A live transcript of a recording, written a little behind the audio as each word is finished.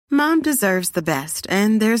Mom deserves the best,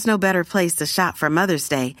 and there's no better place to shop for Mother's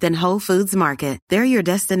Day than Whole Foods Market. They're your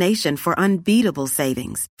destination for unbeatable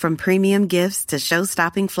savings, from premium gifts to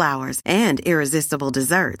show-stopping flowers and irresistible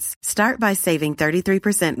desserts. Start by saving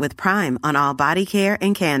 33% with Prime on all body care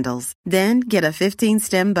and candles. Then get a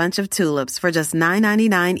 15-stem bunch of tulips for just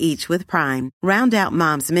 $9.99 each with Prime. Round out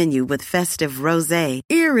Mom's menu with festive rosé,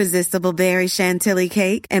 irresistible berry chantilly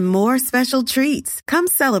cake, and more special treats. Come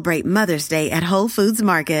celebrate Mother's Day at Whole Foods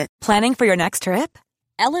Market. Planning for your next trip?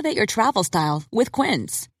 Elevate your travel style with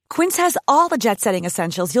Quince. Quince has all the jet-setting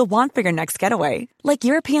essentials you'll want for your next getaway, like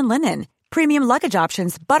European linen, premium luggage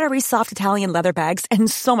options, buttery soft Italian leather bags, and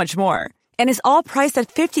so much more. And is all priced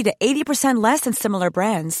at 50 to 80% less than similar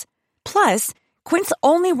brands. Plus, Quince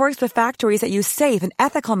only works with factories that use safe and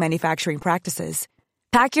ethical manufacturing practices.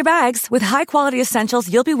 Pack your bags with high-quality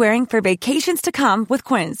essentials you'll be wearing for vacations to come with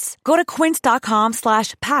Quince. Go to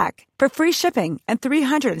quince.com/pack for free shipping and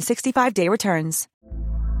 365-day returns.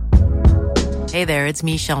 Hey there, it's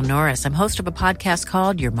Michelle Norris. I'm host of a podcast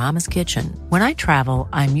called Your Mama's Kitchen. When I travel,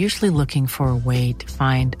 I'm usually looking for a way to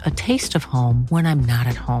find a taste of home when I'm not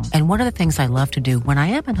at home. And one of the things I love to do when I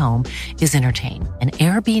am at home is entertain. And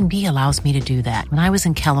Airbnb allows me to do that. When I was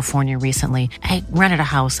in California recently, I rented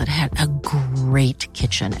a house that had a great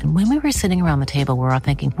kitchen. And when we were sitting around the table, we were all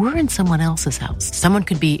thinking, we're in someone else's house. Someone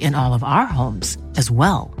could be in all of our homes as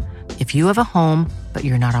well. If you have a home, but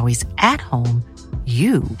you're not always at home,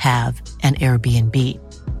 you have an Airbnb.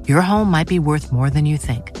 Your home might be worth more than you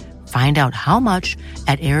think. Find out how much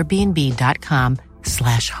at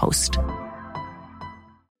airbnb.com/host.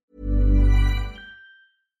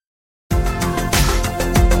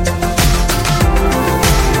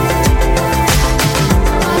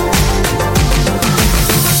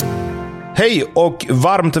 Hej och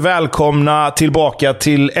varmt välkomna tillbaka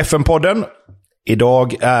till FN-podden.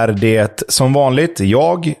 Idag är det som vanligt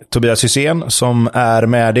jag, Tobias Hysén, som är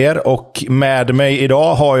med er. Och med mig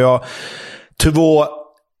idag har jag två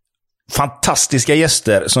fantastiska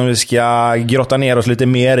gäster som vi ska grotta ner oss lite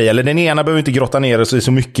mer i. Eller den ena behöver inte grotta ner oss i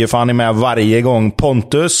så mycket, för han är med varje gång.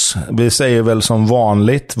 Pontus, vi säger väl som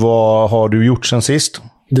vanligt, vad har du gjort sen sist?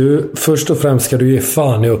 Du, först och främst ska du ge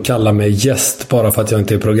fan i att kalla mig gäst bara för att jag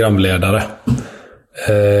inte är programledare.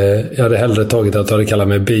 Jag hade hellre tagit att du hade kallat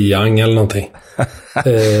mig biang eller någonting.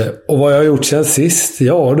 Och vad jag har gjort sen sist?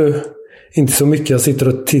 Ja du, inte så mycket. Jag sitter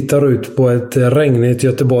och tittar ut på ett regnigt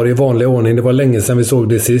Göteborg i vanlig ordning. Det var länge sedan vi såg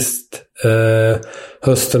det sist.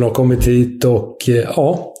 Hösten har kommit hit och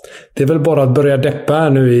ja, det är väl bara att börja deppa här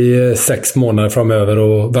nu i 6 månader framöver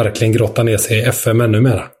och verkligen grotta ner sig i FM ännu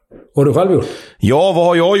mer. Vad har du själv gjort? Ja, vad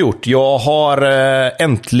har jag gjort? Jag har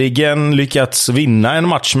äntligen lyckats vinna en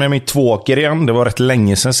match med mitt tvååker igen. Det var rätt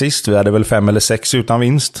länge sedan sist. Vi hade väl 5 eller 6 utan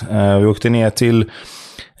vinst. Vi åkte ner till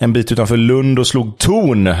en bit utanför Lund och slog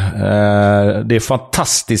Torn. Det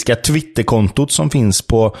fantastiska Twitterkontot som finns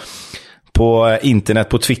på internet,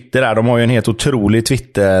 på Twitter där. De har ju en helt otrolig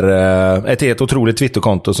ett helt otroligt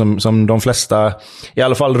Twitterkonto som de flesta, i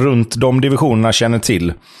alla fall runt de divisionerna, känner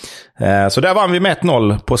till. Så där vann vi med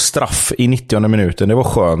 1-0 på straff i 90:e minuten. Det var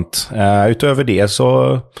skönt. Utöver det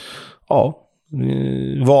så ja,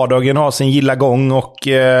 vardagen har sin gilla gång och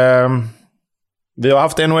vi har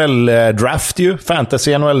haft NHL-draft ju,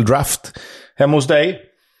 fantasy NHL-draft hemma hos dig.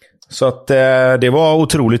 Så att det var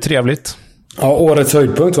otroligt trevligt. Ja, årets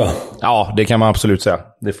höjdpunkt va? Ja, det kan man absolut säga.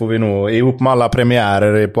 Det får vi nog, ihop med alla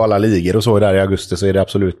premiärer på alla ligor och så där i augusti, så är det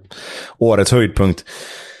absolut årets höjdpunkt.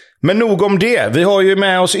 Men nog om det. Vi har ju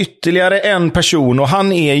med oss ytterligare en person och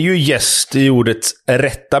han är ju gäst i ordets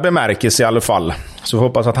rätta bemärkelse i alla fall. Så vi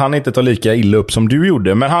hoppas att han inte tar lika illa upp som du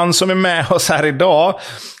gjorde. Men han som är med oss här idag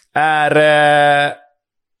är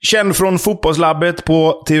känd från Fotbollslabbet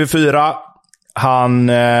på TV4. Han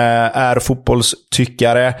är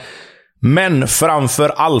fotbollstyckare. Men framför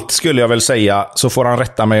allt skulle jag väl säga, så får han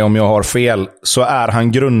rätta mig om jag har fel, så är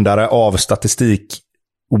han grundare av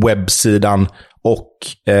statistikwebbsidan och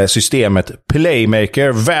systemet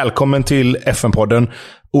Playmaker. Välkommen till FN-podden,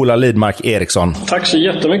 Ola Lidmark Eriksson. Tack så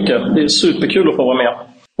jättemycket. Det är superkul att få vara med.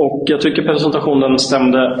 Och jag tycker presentationen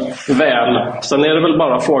stämde väl. Sen är det väl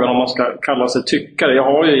bara frågan om man ska kalla sig tyckare. Jag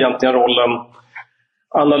har ju egentligen rollen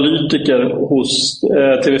analytiker hos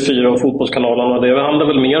TV4 och Fotbollskanalen, och det handlar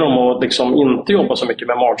väl mer om att liksom inte jobba så mycket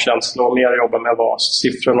med magkänsla och mer jobba med vad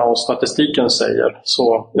siffrorna och statistiken säger.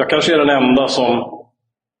 Så jag kanske är den enda som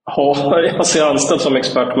jag ser anställd som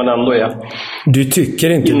expert, men ändå är. Du tycker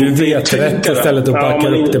inte, du vet rätt istället och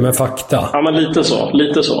backar upp det med fakta. Ja, men lite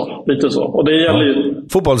så. Och det gäller ju...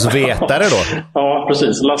 Fotbollsvetare då? Ja,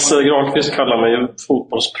 precis. Lasse Granqvist kallar mig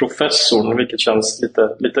fotbollsprofessor, vilket känns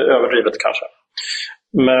lite överdrivet kanske.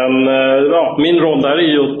 Men min roll där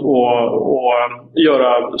är ju att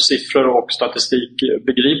göra siffror och statistik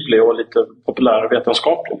begriplig och lite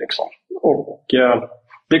populärvetenskaplig. Liksom. Och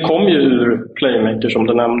det kom ju ur Playmaker som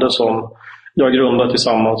du nämnde, som jag grundade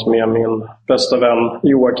tillsammans med min bästa vän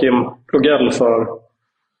Joakim Plogell för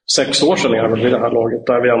 6 år sedan är det väl vid det här laget,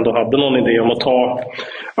 där vi ändå hade någon idé om att ta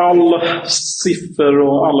alla siffror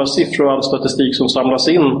och all statistik som samlas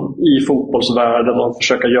in i fotbollsvärlden och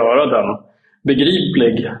försöka göra den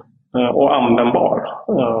begriplig och användbar.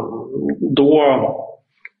 Då,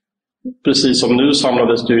 precis som nu,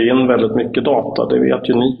 samlades det ju in väldigt mycket data, det vet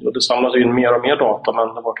ju ni, och det samlades in mer och mer data, men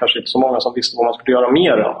det var kanske inte så många som visste vad man skulle göra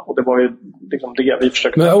mer än. Och det var ju liksom det vi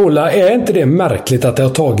försökte. Men Ola, är inte det märkligt att det har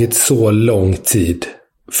tagit så lång tid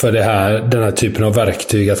för den här typen av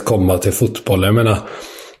verktyg att komma till fotboll? Jag menar,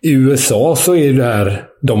 i USA så är det här,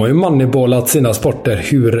 de har ju moneyballat sina sporter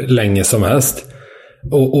hur länge som helst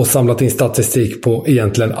och samlat in statistik på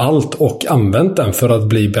egentligen allt och använt den för att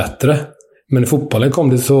bli bättre. Men i fotbollen kom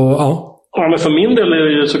det så, Ja, men för min del är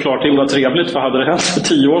det ju såklart himla trevligt, för hade det hänt för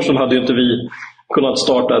 10 år sedan hade ju inte vi kunnat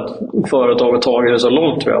starta ett företag och tagit det så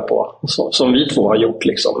långt, tror jag, på som vi två har gjort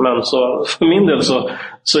liksom. Men så för min del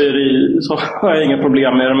så har jag inga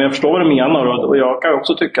problem med det, men jag förstår vad du menar, och jag kan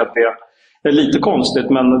också tycka att det är lite konstigt,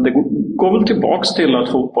 men det går väl tillbaks till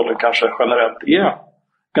att fotbollen kanske generellt är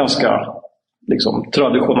ganska liksom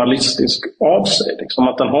traditionalistisk av sig, liksom,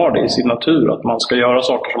 att den har det i sin natur, att man ska göra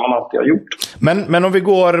saker som man alltid har gjort. Men om vi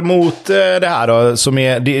går mot det här då, som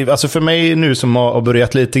är, alltså för mig nu som har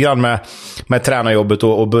börjat lite grann med tränarjobbet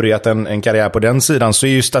och börjat en karriär på den sidan, så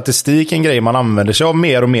är ju statistik en grej man använder sig av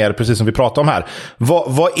mer och mer, precis som vi pratar om här.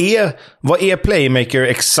 Vad är Playmaker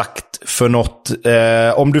exakt för något?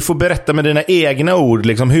 Om du får berätta med dina egna ord,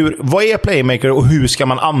 liksom, vad är Playmaker och hur ska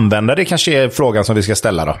man använda det? Kanske är frågan som vi ska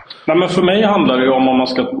ställa då. Nej, men för mig handlar det ju om man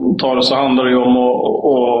ska ta det, så handlar det ju om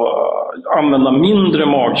att använda mindre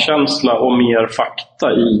magkänsla och mer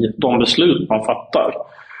fakta i de beslut man fattar.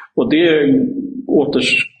 Och det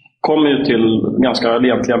återkommer ju till ganska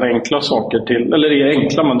egentligen enkla saker, eller det är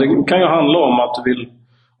enkla, men det kan ju handla om att du vill,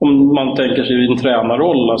 om man tänker sig i en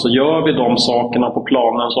tränarroll, alltså gör vi de sakerna på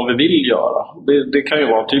planen som vi vill göra? Det kan ju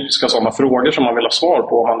vara typiska sådana frågor som man vill ha svar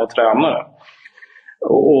på om man är tränare.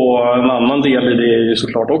 Och en annan del i det är ju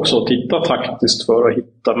såklart också att titta taktiskt för att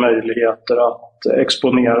hitta möjligheter att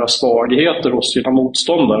exponera svagheter hos sina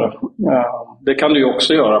motståndare. Det kan du ju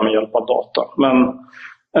också göra med hjälp av data. Men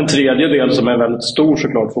en tredje del som är väldigt stor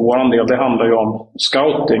såklart för våran del, det handlar ju om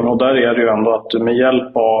scouting. Och där är det ju ändå att du med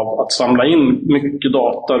hjälp av att samla in mycket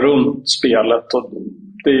data runt spelet, och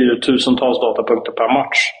det är ju tusentals datapunkter per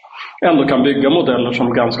match, ändå kan bygga modeller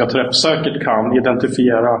som ganska träffsäkert kan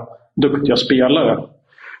identifiera duktiga spelare.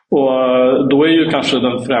 Och då är ju kanske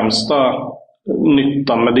den främsta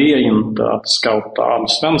nyttan med det inte att scouta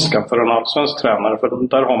allsvenskan för en allsvensk tränare, för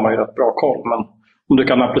där har man ju rätt bra koll. Men om du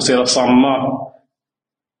kan applicera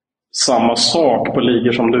samma sak på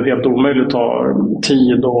ligor som du helt omöjligt har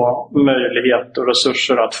tid och möjlighet och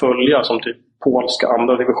resurser att följa, som typ polska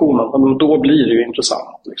andra divisionen, då blir det ju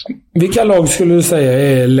intressant. Liksom. Vilka lag skulle du säga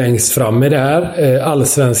är längst fram i det här?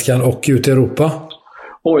 Allsvenskan och ut i Europa?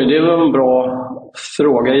 Oj, det är en bra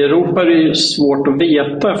fråga. I Europa är det ju svårt att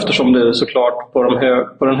veta, eftersom det är såklart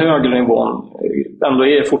på den högre nivån ändå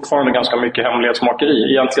är fortfarande ganska mycket hemlighetsmakeri.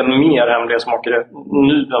 Egentligen mer hemlighetsmakeri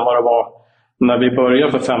nu än vad det var när vi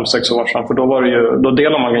började för 5-6 år sedan. För då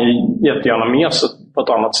delar man ju jättegärna med sig på ett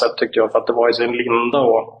annat sätt, tyckte jag, för att det var i sin linda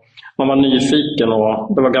och man var nyfiken,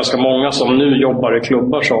 och det var ganska många som nu jobbar i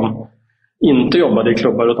klubbar som inte jobbade i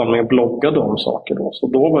klubbar utan mer bloggade om saker då. Så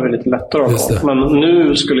då var det lite lättare att ha. Men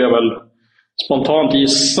nu skulle jag väl spontant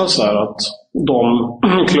gissa så här att de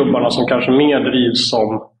klubbarna som kanske mer drivs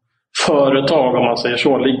som företag, om man säger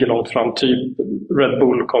så, ligger långt fram, typ Red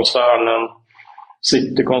Bull-koncernen,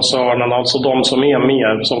 City-koncernen, alltså de som är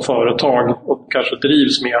mer som företag och kanske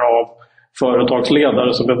drivs mer av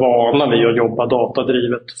företagsledare som är vana vid att jobba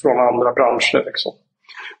datadrivet från andra branscher liksom.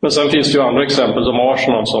 Men sen finns det ju andra exempel som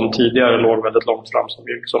Arsenal, som tidigare låg väldigt långt fram, som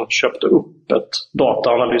liksom köpte upp ett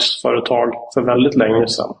dataanalysföretag för väldigt länge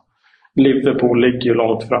sedan. Liverpool ligger ju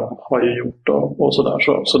långt fram, har ju gjort och sådär.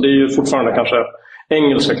 Så det är ju fortfarande kanske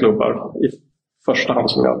engelska klubbar i första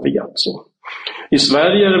hand som jag vet. Så. I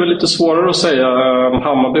Sverige är det väl lite svårare att säga.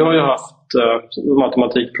 Hammarby har ju haft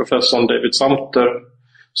matematikprofessorn David Samter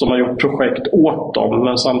som har gjort projekt åt dem,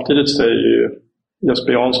 men samtidigt säger ju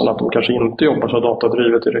Jesper Jansson att de kanske inte jobbar så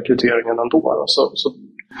datadrivet i rekryteringen ändå. Så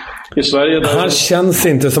i Sverige han känns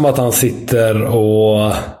inte som att han sitter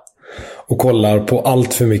och kollar på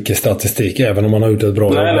allt för mycket statistik, även om han har gjort ett bra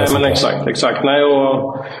jobb. Nej, men exakt. Nej,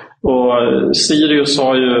 och Sirius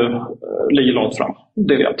ligger långt fram.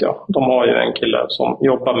 Det vet jag. De har ju en kille som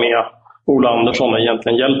jobbar med Ola Andersson och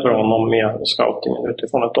egentligen hjälper honom med scoutingen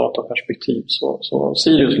utifrån ett dataperspektiv. Så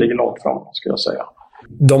Sirius ligger långt fram, skulle jag säga.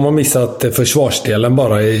 De har missat försvarsdelen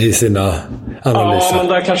bara i sina analyser. Ja, men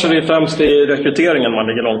där kanske det är främst i rekryteringen man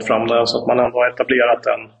ligger långt fram där, så att man ändå har etablerat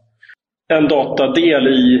en datadel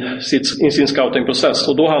i sin scoutingprocess.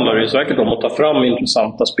 Och då handlar det ju säkert om att ta fram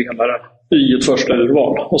intressanta spelare i ett första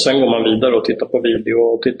urval. Och sen går man vidare och tittar på video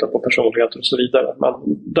och tittar på personligheter och så vidare. Men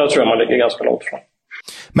där tror jag man ligger ganska långt fram.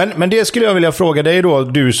 Men det skulle jag vilja fråga dig då,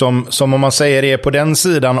 du som om man säger är på den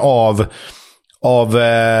sidan av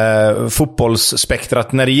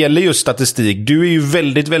fotbollsspektrat när det gäller just statistik. Du är ju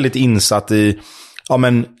väldigt, väldigt insatt i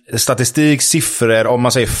statistik, siffror, om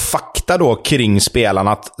man säger fakta då kring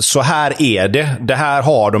spelarna, att så här är det här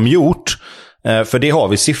har de gjort, för det har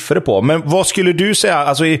vi siffror på. Men vad skulle du säga,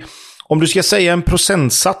 alltså om du ska säga en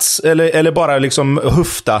procentsats eller bara liksom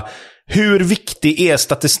höfta, hur viktig är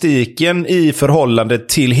statistiken i förhållande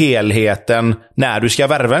till helheten när du ska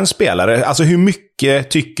värva en spelare? Alltså hur mycket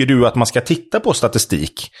tycker du att man ska titta på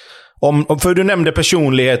statistik? För du nämnde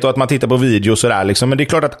personlighet och att man tittar på video och sådär liksom. Men det är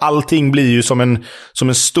klart att allting blir ju som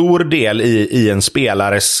en stor del i en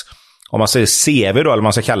spelares, om man säger CV då, eller vad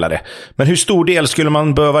man ska kalla det. Men hur stor del skulle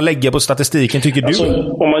man behöva lägga på statistiken, tycker du?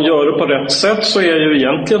 Om man gör det på rätt sätt så är ju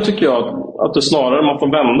egentligen, tycker jag, att det snarare man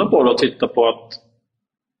får vända på det och titta på att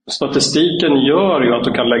statistiken gör ju att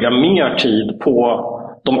du kan lägga mer tid på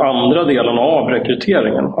de andra delarna av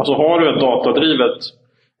rekryteringen. Alltså har du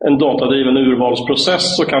en datadriven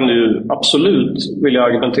urvalsprocess, så kan du absolut, vill jag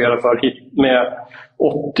argumentera för, med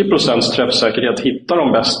 80% träffsäkerhet hitta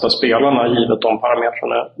de bästa spelarna givet de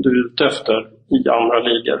parametrarna du är ute efter i andra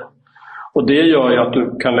ligor. Och det gör ju att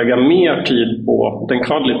du kan lägga mer tid på den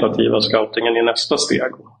kvalitativa scoutingen i nästa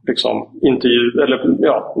steg. Liksom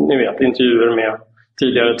intervjuer med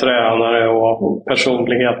tidigare tränare och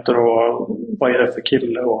personligheter och vad är det för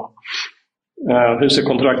kille och hur ser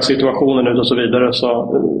kontraktsituationen ut och så vidare. Så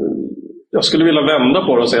jag skulle vilja vända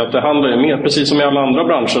på det och säga att det handlar ju mer, precis som i alla andra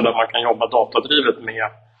branscher där man kan jobba datadrivet med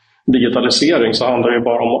digitalisering, så handlar det ju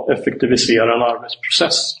bara om att effektivisera en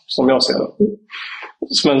arbetsprocess, som jag ser det.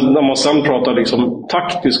 Men när man sen pratar liksom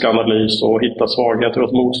taktisk analys och hitta svagheter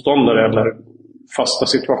hos motståndare eller fasta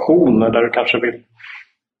situationer där du kanske vill,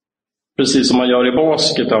 precis som man gör i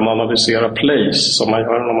basket, att man analyserar plays, som man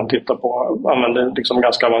gör när man tittar på, använder liksom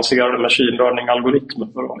ganska avancerade machine learning-algoritmer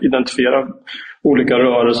för att identifiera olika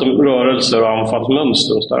rörelser och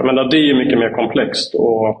anfallsmönster och så där. Men det är ju mycket mer komplext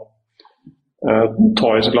och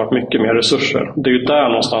tar ju såklart mycket mer resurser. Det är ju där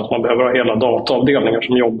någonstans man behöver ha hela dataavdelningar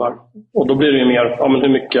som jobbar. Och då blir det ju mer,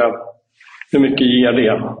 hur mycket ger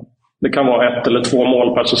det? Det kan vara 1 eller 2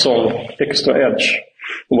 mål per säsong extra edge.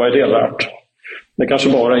 Och vad är det värt? Det kanske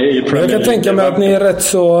bara är i Premier League. Jag kan tänka mig att ni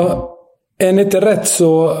är ni inte rätt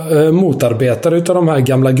så motarbetare utav de här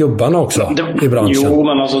gamla gubbarna också i branschen? Jo,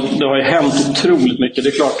 men alltså, det har ju hänt otroligt mycket. Det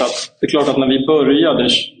är klart att när vi började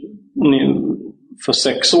för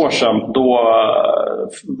 6 år sedan, då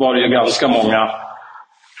var det ju ganska många,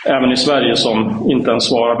 även i Sverige, som inte ens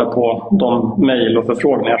svarade på de mejl och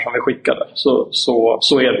förfrågningar som vi skickade.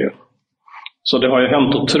 Så är det ju. Så det har ju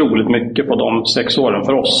hänt otroligt mycket på de 6 åren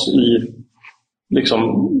för oss i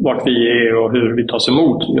liksom vart vi är och hur vi tas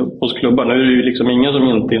emot hos klubbar. Nu är det ju liksom ingen som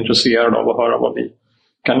inte är intresserad av att höra vad vi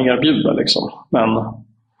kan erbjuda liksom. Men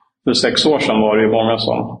för 6 år sedan var det ju många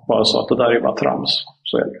som bara sa att det där är bara trams.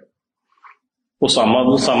 Så är det. Och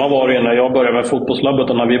samma var det när jag började med Fotbollslabbet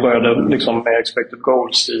och när vi började liksom med expected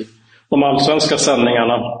goals i de allsvenska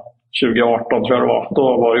sändningarna 2018 tror jag det var.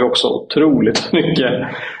 Då var det också otroligt mycket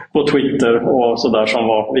på Twitter och sådär som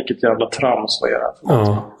var, vilket jävla trams vad är det?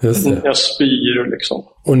 Ja, just det. Jag spyr liksom.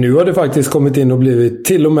 Och nu har det faktiskt kommit in och blivit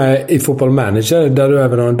till och med i Football Manager där du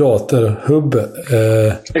även har en datorhubb.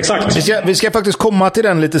 Exakt. Vi ska faktiskt komma till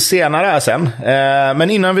den lite senare här sen. Men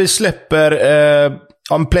innan vi släpper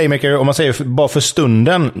om Playmaker, om man säger bara för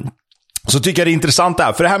stunden, så tycker jag det är intressant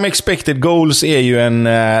där. För det här med expected goals är ju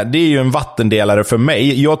en vattendelare för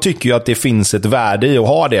mig. Jag tycker ju att det finns ett värde i att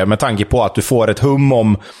ha det, med tanke på att du får ett hum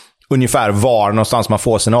om ungefär var någonstans man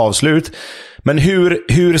får sina avslut. Men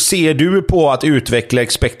hur ser du på att utveckla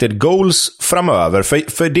expected goals framöver?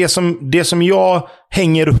 För det som jag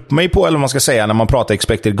hänger upp mig på, eller vad man ska säga, när man pratar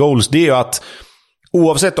expected goals, det är ju att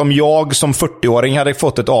oavsett om jag som 40-åring hade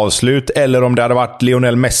fått ett avslut eller om det hade varit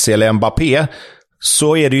Lionel Messi eller Mbappé,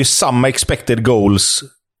 så är det ju samma expected goals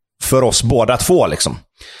för oss båda två liksom.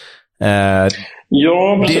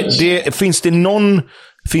 Ja, precis. Finns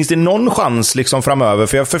det någon chans liksom framöver?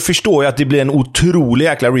 För jag förstår ju att det blir en otrolig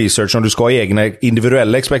jäkla research om du ska ha egna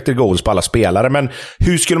individuella expected goals på alla spelare. Men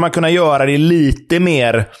hur skulle man kunna göra det lite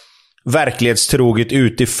mer verklighetstroget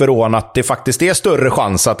utifrån att det faktiskt är större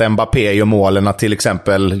chans att Mbappé gör mål än att till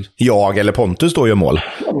exempel jag eller Pontus då gör mål?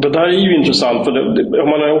 Det där är ju intressant, för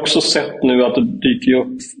man har också sett nu att det dyker upp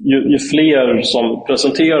ju fler som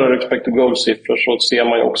presenterar expected goal-siffror, så ser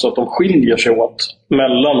man ju också att de skiljer sig åt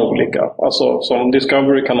mellan olika. Alltså som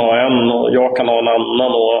Discovery kan ha en och jag kan ha en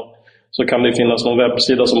annan, och så kan det finnas någon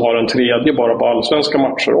webbsida som har en tredje bara på allsvenska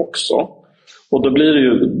matcher också. Och då blir det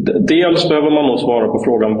ju, dels behöver man nog svara på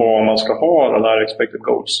frågan vad man ska ha den här expected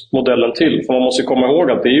goals-modellen till. För man måste komma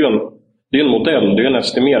ihåg att det är en modell, det är en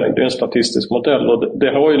estimering, det är en statistisk modell. Och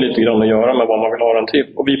det har ju lite grann att göra med vad man vill ha den till.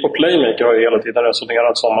 Och vi på Playmaker har ju hela tiden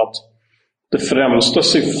resonerat som att det främsta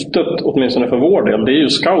syftet, åtminstone för vår del, det är ju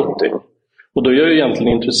scouting. Och då är jag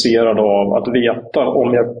egentligen intresserad av att veta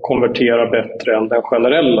om jag konverterar bättre än den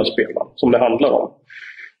generella spelaren som det handlar om.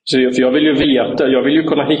 Så för jag vill ju veta, jag vill ju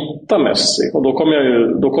kunna hitta Messi, och då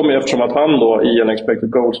kommer jag eftersom att han då i en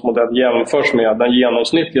expected goals-modell jämförs med den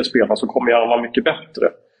genomsnittliga spelaren, så kommer han vara mycket bättre.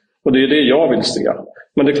 Och det är det jag vill se.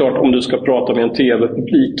 Men det är klart, om du ska prata med en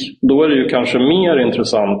tv-publik, då är det ju kanske mer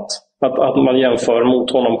intressant att man jämför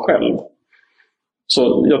mot honom själv.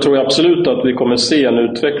 Så jag tror absolut att vi kommer se en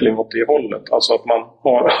utveckling åt det hållet. Alltså att man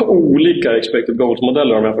har olika expected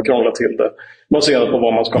goals-modeller, om jag får krångla till det, baserat på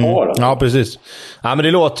vad man ska ha den. Ja, precis. Ja, men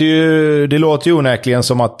det låter ju onekligen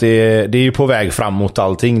som att det är ju på väg framåt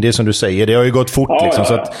allting. Det är som du säger, det har ju gått fort liksom.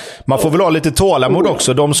 Så att man får väl ha lite tålamod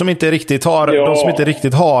också. De som inte riktigt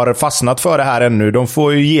har fastnat för det här ännu, de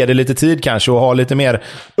får ju ge det lite tid kanske och ha lite mer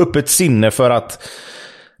öppet sinne för att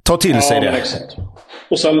ta till sig det. Exakt.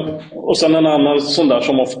 Och sen en annan sån där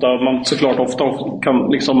som man såklart ofta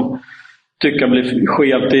kan liksom tycka blir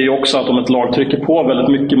skevt, det är ju också att om ett lag trycker på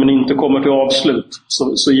väldigt mycket men inte kommer till avslut,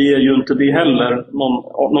 så ger ju inte det heller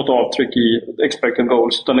något avtryck i expected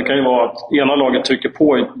goals. Utan det kan ju vara att ena laget trycker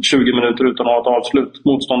på i 20 minuter utan att ha ett avslut.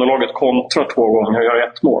 Motståndarlaget kontrar 2 gånger och gör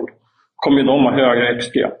 1 mål. Kommer ju de ha högre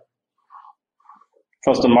XG.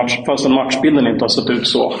 Fast en matchbilden inte har sett ut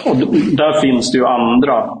så. Och där finns det ju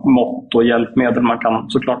andra mått och hjälpmedel man kan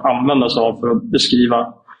såklart använda sig av för att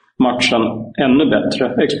beskriva matchen ännu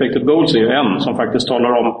bättre. Expected goals är ju en som faktiskt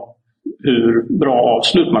talar om hur bra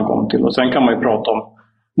avslut man kom till. Och sen kan man ju prata om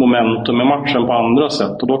momentum i matchen på andra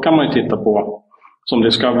sätt. Och då kan man ju titta på, som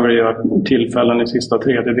Discovery gör, tillfällen i sista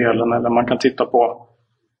tredjedelen. Eller man kan titta på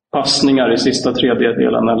passningar i sista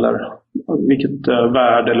tredjedelen, eller vilket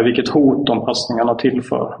värde eller vilket hot de passningarna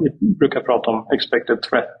tillför. Vi brukar prata om expected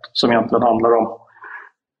threat, som egentligen handlar om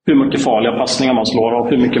hur mycket farliga passningar man slår och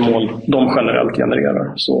hur mycket mål de generellt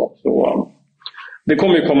genererar. Så det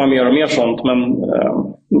kommer ju komma mer och mer sånt, men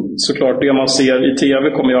såklart det man ser i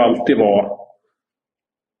tv kommer ju alltid vara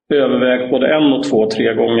övervägt både 1, 2,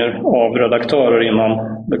 3 gånger av redaktörer innan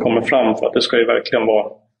det kommer fram, för att det ska ju verkligen vara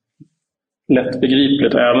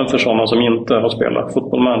lättbegripligt även för sådana som inte har spelat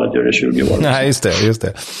Football Manager i 20 år. Nej, just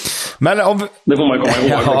det. Men det får man ju komma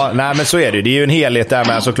ihåg. Ja, nej, men så är det. Det är ju en helhet där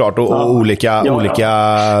med såklart och olika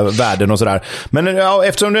värden och sådär. Men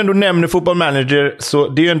eftersom du ändå nämner Football Manager, så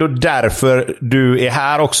det är ju ändå därför du är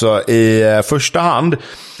här också i första hand.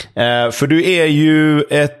 För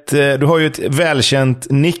du har ju ett välkänt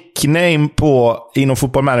nickname inom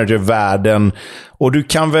Football Manager-världen, och du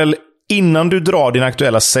kan väl, innan du drar din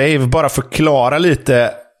aktuella save, bara förklara lite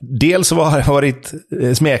dels vad ditt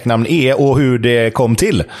smeknamn är och hur det kom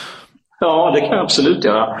till. Ja, det kan jag absolut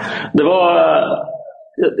göra. Det var,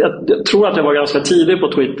 jag tror att jag var ganska tidig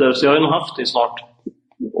på Twitter, så jag har nog haft det snart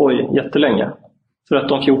jättelänge.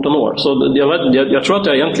 13-14 år. Så jag tror att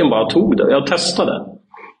jag egentligen bara tog det. Jag testade.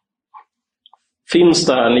 Finns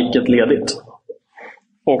det här nicket ledigt?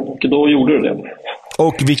 Och då gjorde du det.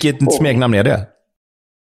 Och vilket smeknamn är det?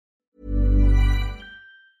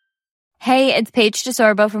 Hey, it's Paige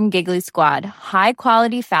DeSorbo from Giggly Squad. High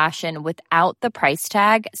quality fashion without the price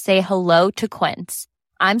tag. Say hello to Quince.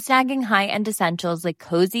 I'm snagging high-end essentials like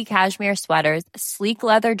cozy cashmere sweaters, sleek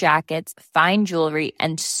leather jackets, fine jewelry,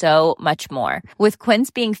 and so much more. With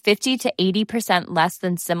Quince being 50 to 80% less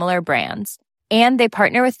than similar brands. And they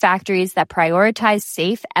partner with factories that prioritize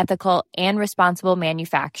safe, ethical, and responsible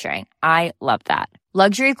manufacturing. I love that.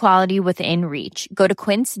 Luxury quality within reach. Go to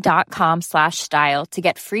quince.com/style to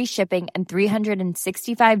get free shipping and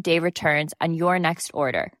 365-day returns on your next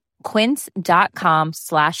order.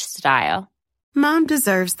 Quince.com/style. Mom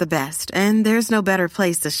deserves the best, and there's no better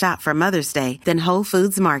place to shop for Mother's Day than Whole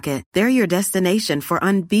Foods Market. They're your destination for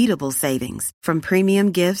unbeatable savings, from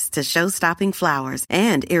premium gifts to show-stopping flowers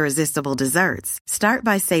and irresistible desserts. Start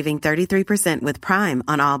by saving 33% with Prime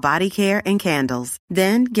on all body care and candles.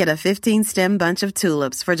 Then get a 15-stem bunch of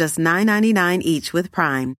tulips for just $9.99 each with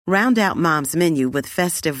Prime. Round out Mom's menu with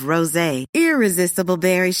festive rosé, irresistible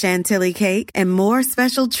berry chantilly cake, and more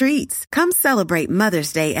special treats. Come celebrate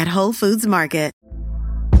Mother's Day at Whole Foods Market.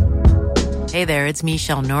 Hey there, it's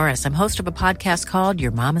Michelle Norris. I'm host of a podcast called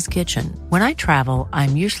Your Mama's Kitchen. When I travel,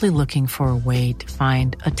 I'm usually looking for a way to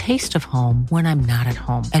find a taste of home when I'm not at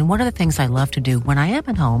home. And one of the things I love to do when I am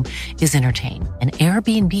at home is entertain. And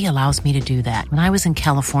Airbnb allows me to do that. When I was in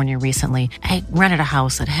California recently, I rented a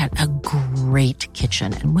house that had a great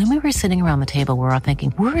kitchen. And when we were sitting around the table, we were all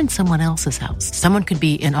thinking, we're in someone else's house. Someone could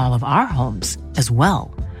be in all of our homes as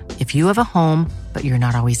well. If you have a home, but you're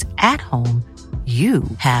not always at home, you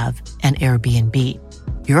have an Airbnb.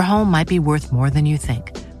 Your home might be worth more than you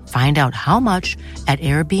think. Find out how much at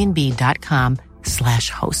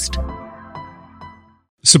airbnb.com/host.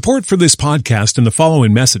 Support for this podcast and the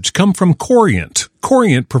following message come from Corient.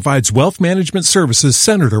 Corient provides wealth management services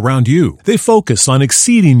centered around you. They focus on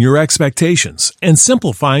exceeding your expectations and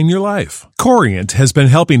simplifying your life. Corient has been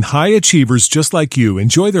helping high achievers just like you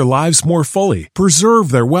enjoy their lives more fully,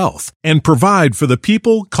 preserve their wealth, and provide for the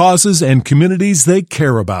people, causes, and communities they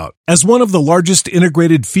care about. As one of the largest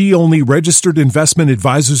integrated fee-only registered investment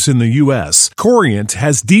advisors in the U.S., Corient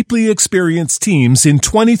has deeply experienced teams in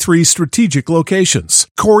 23 strategic locations.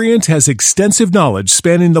 Corient has extensive knowledge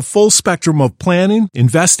spanning the full spectrum of planning,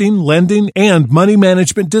 investing, lending, and money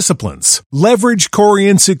management disciplines. Leverage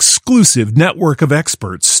Corient's exclusive network of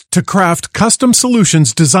experts to craft custom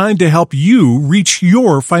solutions designed to help you reach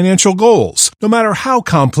your financial goals, no matter how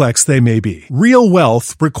complex they may be. Real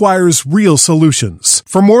wealth requires real solutions.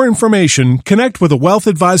 For more information, connect with a wealth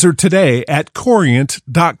advisor today at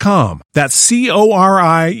Corient.com. That's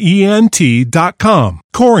Corient.com.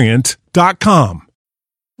 Corient.com.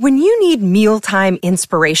 When you need mealtime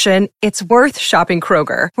inspiration, it's worth shopping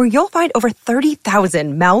Kroger, where you'll find over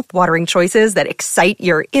 30,000 mouth-watering choices that excite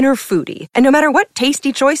your inner foodie. And no matter what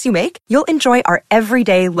tasty choice you make, you'll enjoy our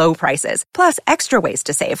everyday low prices, plus extra ways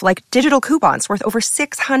to save, like digital coupons worth over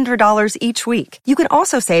 $600 each week. You can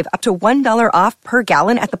also save up to $1 off per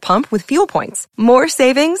gallon at the pump with fuel points. More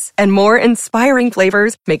savings and more inspiring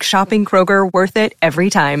flavors make shopping Kroger worth it every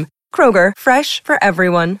time. Kroger, fresh for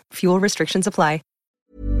everyone. Fuel restrictions apply.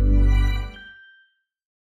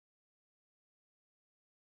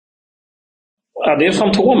 Ja, det är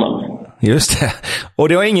Fantomen. Just det. Och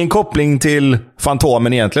det har ingen koppling till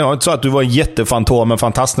Fantomen egentligen. Var det inte så att du var en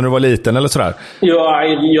jättefantomen-fantast när du var liten eller sådär?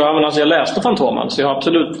 Ja, men alltså jag läste Fantomen. Så jag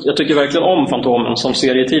tycker verkligen om Fantomen som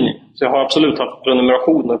serietidning. Så jag har absolut haft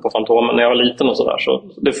prenumerationer på Fantomen när jag var liten och sådär. Så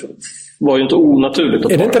det var ju inte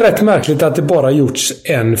onaturligt. Är det inte rätt märkligt att det bara gjorts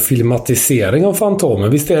en filmatisering av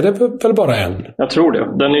Fantomen? Visst är det väl bara en? Jag tror det.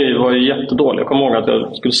 Den var ju jättedålig. Jag kommer ihåg att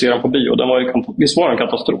jag skulle se den på bio. Visst var den en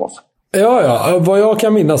katastrof? Ja. Vad jag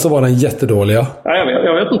kan minnas så var den jättedålig. Ja,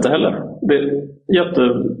 jag vet inte heller.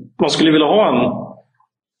 Man skulle vilja ha en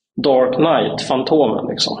Dark Knight Fantomen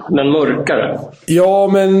liksom. Den mörkare. Ja,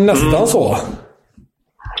 men nästan så.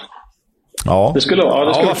 Ja, det skulle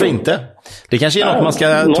varför inte? Det kanske är något man ska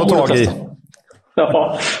ta tag i.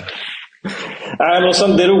 Ja. Nej, men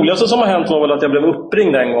sen, det roligaste som har hänt var väl att jag blev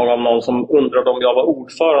uppringd en gång av någon som undrade om jag var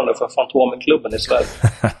ordförande för Fantomenklubben i Sverige.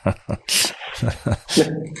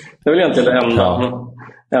 Det är väl egentligen det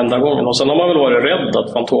enda gången. Och sen har man väl varit rädd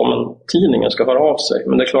att Fantomen-tidningen ska höra av sig.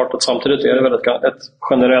 Men det är klart att samtidigt är det väl ett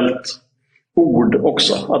generellt ord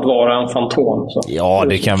också, att vara en fantom. Så. Ja,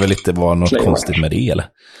 det kan väl inte vara något konstigt med det, eller?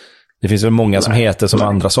 Det finns väl många som heter som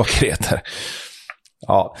andra saker heter.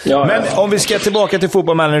 Ja. Men om vi ska tillbaka till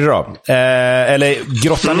Football Manager då. Eller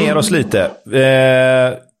grotta ner oss lite.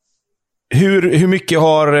 Hur mycket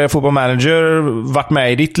har Football Manager varit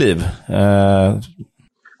med i ditt liv?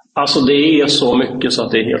 Alltså det är så mycket så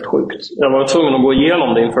att det är helt sjukt. Jag var tvungen att gå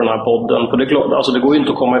igenom det inför den här podden. För det är klart, alltså det går ju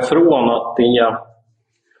inte att komma ifrån att det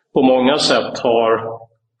på många sätt har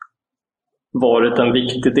varit en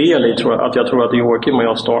viktig del i jag tror att Joakim och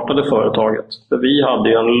jag startade företaget. För vi hade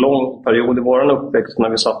ju en lång period i vår uppväxt när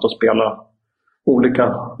vi satt och spelade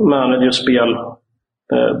olika managerspel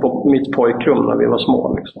på mitt pojkrum när vi var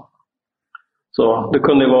små. Liksom. Så det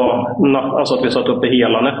kunde ju vara alltså att vi satt uppe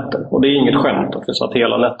hela nätter. Och det är inget skämt att vi satt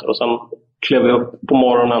hela nätter. Och sen klev vi upp på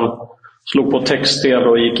morgonen, slog på text-tv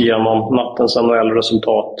och gick igenom nattens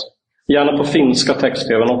NHL-resultat. Gärna på finska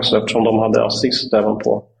text-tvn också eftersom de hade assist även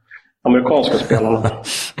på amerikanska spelarna.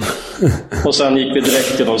 Och sen gick vi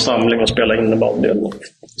direkt till någon samling och spelade innebandy eller något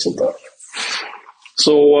sånt där.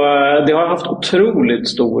 Så det har haft otroligt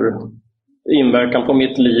stor inverkan på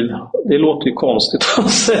mitt liv. Det låter ju konstigt att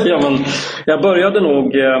säga, men jag började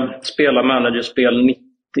nog spela managerspel 91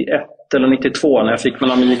 eller 92 när jag fick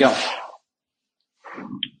min Amiga.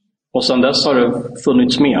 Och sen dess har det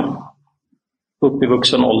funnits med upp i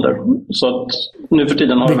vuxen ålder. Så att nu för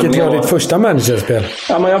tiden har Vilket var ditt första managerspel?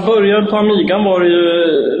 Ja, men jag började på Amigan var det ju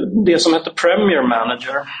det som hette Premier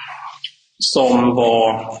Manager. Som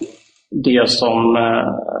var det som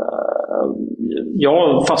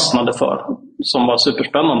jag fastnade för. Som var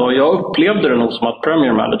superspännande. Och jag upplevde det nog som att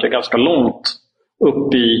Premier Manager ganska långt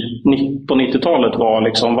upp på 90-talet var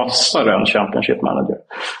liksom vassare än Championship Manager.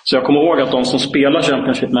 Så jag kommer ihåg att de som spelar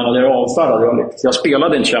Championship Manager avfärdade jag lite. Jag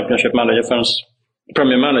spelade en Championship Manager förrän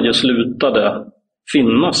Premier Manager slutade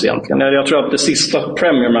finnas egentligen. Jag tror att det sista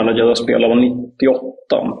Premier Manager jag spelade var 98.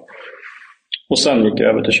 Och sen gick jag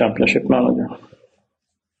över till Championship Manager.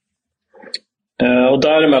 Och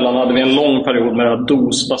däremellan hade vi en lång period med det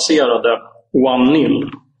DOS-baserade 1-0.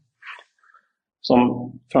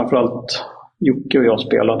 Som framförallt Jocke och jag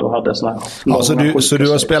spelade och hade såna här. Ja, så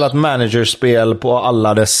du har spelat managerspel på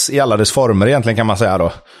i alla dess former egentligen, kan man säga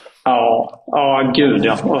då? Ja, gud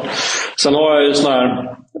ja. Och sen har jag ju såna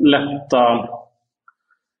här lätta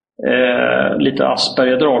lite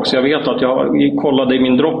Asperger-drag, så jag vet att jag kollade i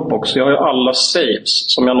min Dropbox. Jag har ju alla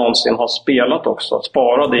saves som jag någonsin har spelat också,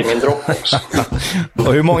 sparade i min Dropbox.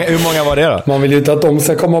 Och hur många var det då? Man vill ju inte att de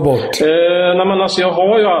ska komma bort. Nej, men alltså jag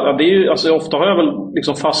har ju, ofta har jag väl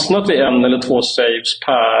liksom fastnat vid 1 eller 2 saves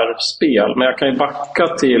per spel, men jag kan ju backa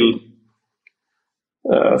till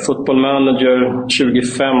Football Manager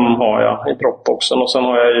 25 har jag i Dropboxen, och sen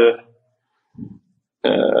har jag ju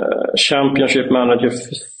Championship Manager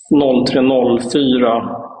 0304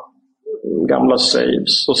 gamla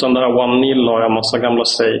saves, och sen det här 1-0 har jag massa gamla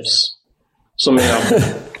saves som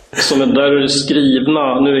är där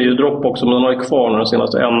skrivna. Nu är ju Dropbox, men den har ju kvar när den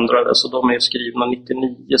senaste ändrade, så de är skrivna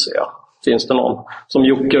 99, ser jag. Finns det någon som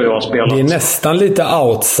Jocke och jag har spelat? Det är nästan lite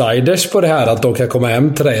outsiders på det här, att de kan komma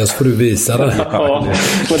hem till dig och så får du visa det. Ja,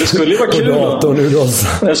 men det skulle ju vara kul.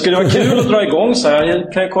 Det skulle vara kul att dra igång så här.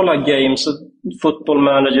 Jag kan kolla games, Football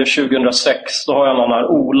Manager 2006. Då har jag någon här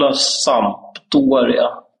Ola Sampdoria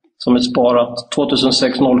som är sparat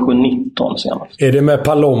 2006-07-19 senast. Är det med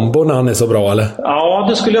Palombo när han är så bra, eller? Ja,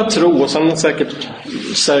 det skulle jag tro. Och sen säkert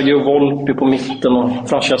Sergio Volpi på mitten och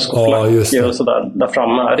Francesco Flacchi och sådär där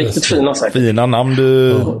framme. Riktigt fina säkert. Fina namn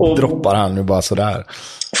du droppar här nu bara sådär.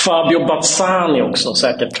 Fabio Bazzani också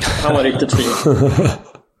säkert. Han var riktigt fin.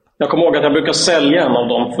 Jag kommer ihåg att jag brukar sälja en av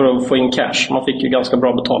dem för att få in cash. Man fick ju ganska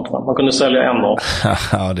bra betalt för. Man kunde sälja en av.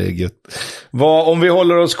 Ja, det är gött. Om vi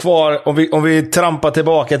håller oss kvar, om vi trampar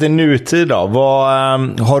tillbaka till nutid då.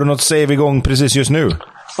 Har du något save igång precis just nu?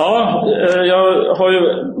 Ja, jag har ju,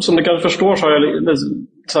 som du kanske förstår, så har jag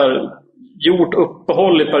så här, gjort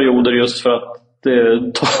uppehåll i perioder just för att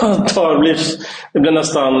det blir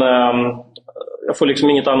nästan, jag får liksom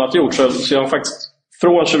inget annat gjort. Så jag har faktiskt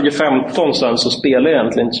från 2015 sen så spelade jag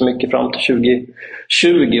egentligen inte så mycket fram till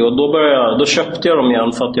 2020, och då köpte jag dem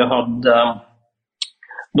igen för att jag hade,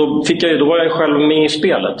 då var jag själv med i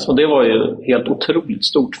spelet, och det var ju helt otroligt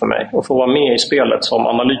stort för mig att få vara med i spelet som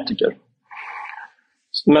analytiker.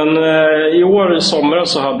 Men i år i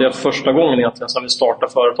somras så hade jag första gången egentligen sedan vi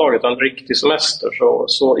startade företaget en riktig semester,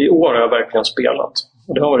 så i år har jag verkligen spelat,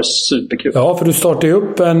 och det har varit superkul. Ja, för du startade ju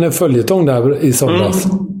upp en följetong där i somras.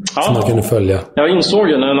 Som man kunde följa. Jag insåg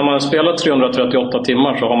ju när man spelar 338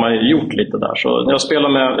 timmar så har man ju gjort lite där. Så jag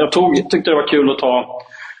tyckte det var kul att ta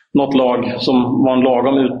något lag som var en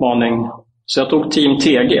lagom utmaning. Så jag tog Team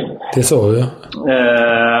TG. Det så ju.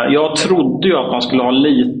 Jag trodde ju att man skulle ha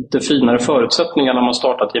lite finare förutsättningar när man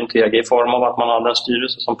startade Team TG, i form av att man hade en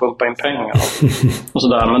styrelse som pumpade in pengar och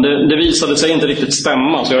sådär. Men det visade sig inte riktigt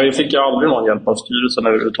stämma, så jag fick aldrig någon hjälp av styrelsen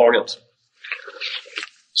överhuvudtaget.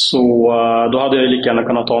 Så då hade jag lika gärna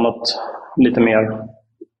kunnat ta något lite mer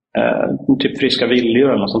typ friska viljor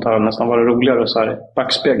eller något sånt här, nästan var det roligare så här i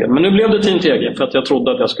backspegeln. Men nu blev det Team TG för att jag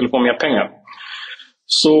trodde att jag skulle få mer pengar.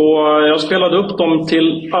 Så jag spelade upp dem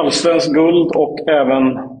till allsvensk guld och även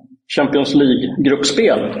Champions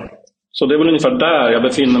League-gruppspel. Så det är väl ungefär där jag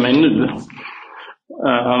befinner mig nu.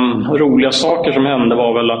 Roliga saker som hände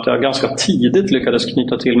var väl att jag ganska tidigt lyckades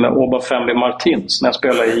knyta till med Obafemi Martins när jag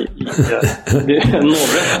spelade i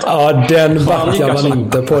Norrrätt. Ja, den backar man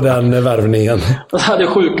inte på den värvningen. Det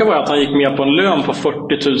sjuka var att han gick med på en lön på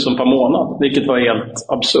 40 000 per månad, vilket var helt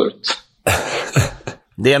absurt.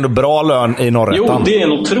 Det är ändå bra lön i Norrättan. Jo, det är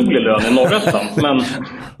en otrolig lön i Norrättan.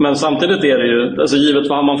 men samtidigt är det ju, alltså givet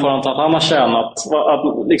vad man får anta att han har tjänat,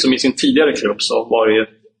 att liksom i sin tidigare klubb så var det ju,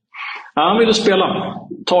 han ville spela.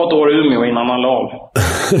 Ta ett år i Umeå innan han la av.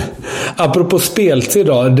 Apropå speltid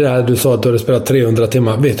då, det här du sa att du hade spelat 300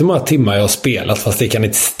 timmar. Vet du hur många timmar jag har spelat? Fast det kan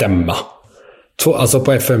inte stämma. Alltså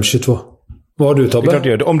på FM22. Vad har du,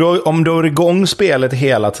 Tobbe? Om du har igång spelet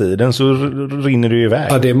hela tiden så rinner du iväg.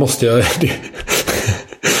 Ja, det måste jag.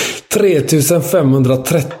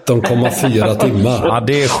 3513,4 timmar. Ja,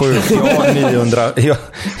 det är sjukt.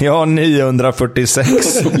 Jag har 946.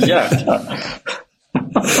 Jäklar.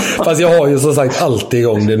 Fast jag har ju som sagt alltid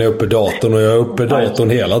igång den uppe datorn, och jag är uppe datorn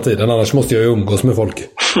hela tiden. Annars måste jag ju umgås med folk.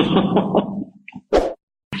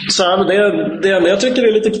 Så det jag tycker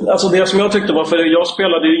är lite, alltså det som jag tyckte var, för jag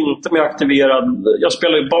spelade ju inte med aktiverad, jag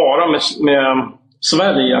spelade ju bara med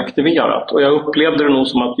Sverige aktiverat, och jag upplevde det nog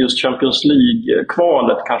som att just Champions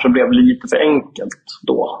League-kvalet kanske blev lite för enkelt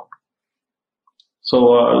då.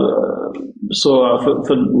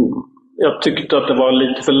 För jag tyckte att det var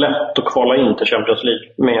lite för lätt att kvala in till Champions League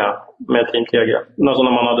med Team TG. Alltså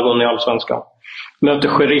när man hade vunnit Allsvenskan. Mötte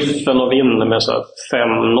Sheriffen och vinner med så 5-0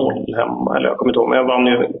 hemma. Eller jag kommer inte ihåg, men jag vann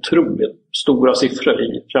ju otroligt stora siffror i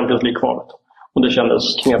Champions League-kvalet. Och det kändes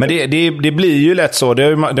knepigt. Men det blir ju lätt så. Det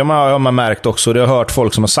har man märkt också. Det har hört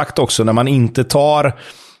folk som har sagt också. När man inte tar...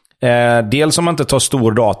 dels om man inte tar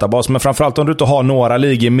stor databas, men framförallt om du inte har några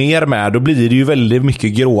ligor mer med, då blir det ju väldigt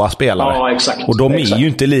mycket gråa spelare. Ja, exakt. Och de är ju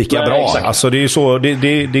inte lika bra. Exakt. Alltså det är ju så,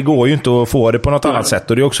 det går ju inte att få det på något annat sätt.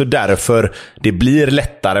 Och det är också därför det blir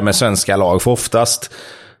lättare med svenska lag. För oftast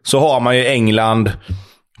så har man ju England,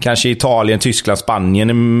 kanske Italien, Tyskland,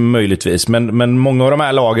 Spanien möjligtvis. Men många av de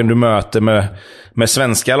här lagen du möter med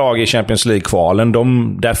svenska lag i Champions League-kvalen,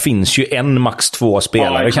 där finns ju en, max 2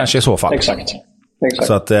 spelare kanske i så fall. Exakt.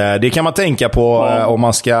 Så att det kan man tänka på om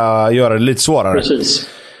man ska göra det lite svårare. Precis.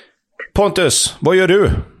 Pontus, vad gör du?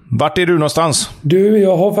 Vart är du någonstans? Du,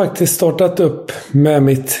 jag har faktiskt startat upp med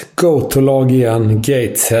mitt go-to-lag igen,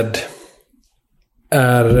 Gateshead.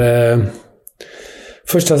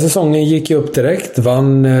 Första säsongen gick jag upp direkt.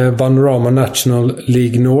 Vann Rama National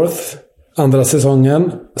League North. Andra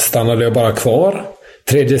säsongen stannade jag bara kvar.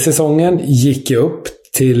 Tredje säsongen gick jag upp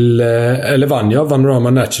vann Rama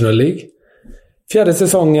National League. Fjärde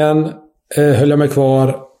säsongen höll jag mig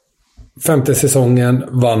kvar. Femte säsongen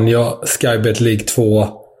vann jag Skybet League 2.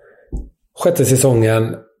 Sjätte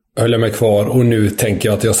säsongen höll jag mig kvar. Och nu tänker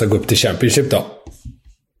jag att jag ska gå upp till Championship då.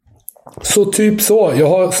 Så typ så. Jag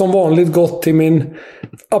har som vanligt gått till min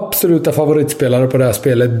absoluta favoritspelare på det här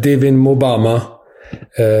spelet, Divin Mobama.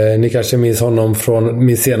 Ni kanske minns honom från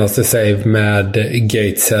min senaste save med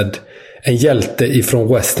Gateshead. En hjälte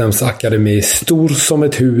ifrån West Hams akademi. Stor som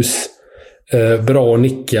ett hus. Bra att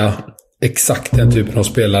nicka. Exakt den typen av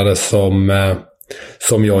spelare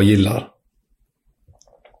som jag gillar.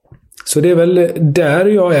 Så det är väl där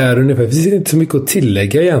jag är ungefär. Det finns inte så mycket att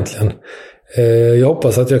tillägga egentligen. Jag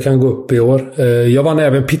hoppas att jag kan gå upp i år. Jag vann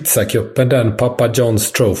även pizzacupen, den Papa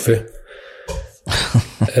John's Trophy.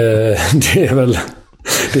 Det är väl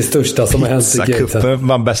det största som har hänt i Gaten. Pizzacupen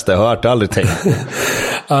var bästa jag hört, aldrig tänkt.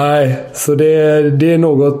 Nej, så det är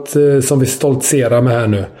något som vi stoltserar med här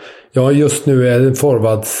nu. Jag har just nu en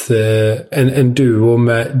forwards, en duo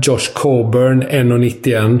med Josh Coburn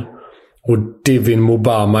 1,91 och Divin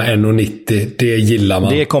Mobama 1,90. Det gillar man.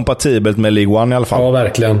 Det är kompatibelt med League One i alla fall. Ja,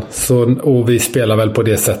 verkligen. Och vi spelar väl på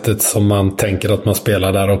det sättet som man tänker att man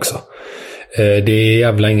spelar där också. Det är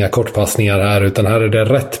jävla inga kortpassningar här, utan här är det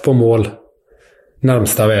rätt på mål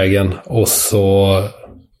närmsta vägen, och så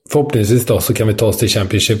förhoppningsvis då så kan vi ta oss till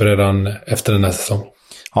Championship redan efter den här säsongen.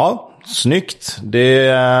 Ja, snyggt.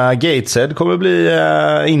 Gateshead kommer bli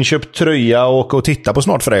inköpt tröja och titta på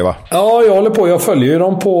snart för dig, va? Ja, jag håller på. Jag följer ju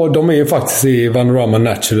dem på... De är ju faktiskt i Vanarama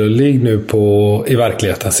National League nu i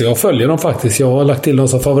verkligheten. Så jag följer dem faktiskt. Jag har lagt till dem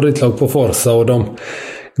som favoritlag på Forza och de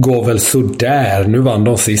går väl sådär. Nu vann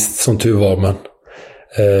de sist som tur var, men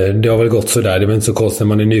det har väl gått sådär. Det är väl inte så konstigt när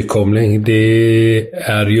man är nykomling. Det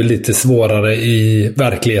är ju lite svårare i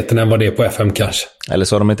verkligheten än vad det är på FM kanske. Eller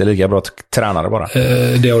så är de inte lika bra tränare bara.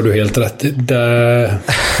 Det har du helt rätt i.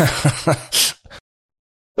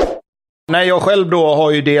 Nej, jag själv då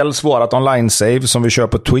har ju dels vårat online-save som vi kör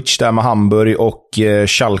på Twitch där med Hamburg och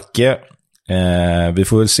Schalke. Vi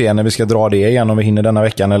får väl se när vi ska dra det igen, om vi hinner denna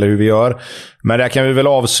veckan eller hur vi gör. Men där kan vi väl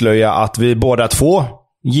avslöja att vi båda två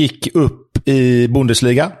gick upp i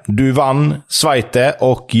Bundesliga. Du vann Zweite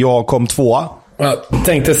och jag kom tvåa. Jag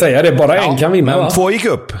tänkte säga det, bara en kan vinna, men va? 2 gick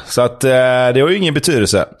upp, så att det har ju ingen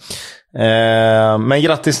betydelse. Men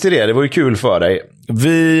grattis till det var ju kul för dig.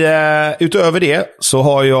 utöver det så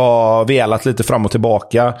har jag velat lite fram och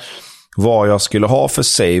tillbaka vad jag skulle ha för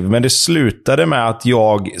save. Men det slutade med att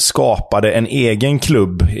jag skapade en egen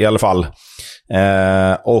klubb i alla fall.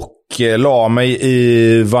 Och la mig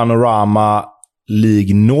i Vanarama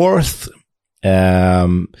League North.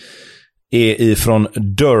 Är ifrån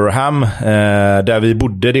Durham, där vi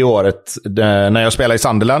bodde det året när jag spelade i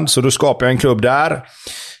Sunderland. Så då skapade jag en klubb där.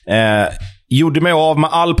 Gjorde mig av med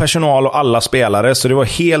all personal och alla spelare, så det var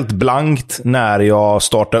helt blankt när jag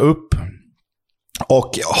startade upp.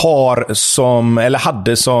 Och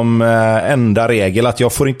hade som enda regel att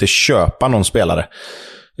jag får inte köpa någon spelare,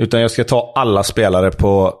 utan jag ska ta alla spelare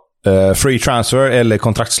på free transfer eller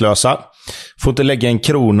kontraktslösa. Får inte lägga en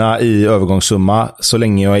krona i övergångssumma så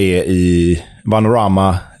länge jag är i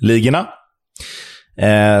Vanarama-ligorna.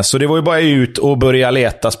 Så det var ju bara ut och börja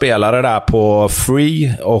leta spelare där på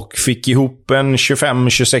free och fick ihop en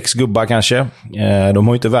 25-26 gubbar kanske. De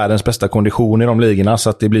har ju inte världens bästa kondition i de ligorna, så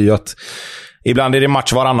att det blir ju att ibland är det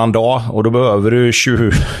match varannan dag och då behöver du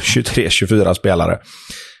 23-24 spelare.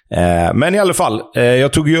 Men i alla fall,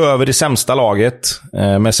 jag tog ju över det sämsta laget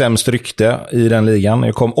med sämst rykte i den ligan.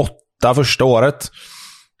 Jag kom 8 första året.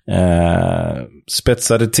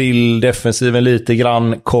 Spetsade till defensiven lite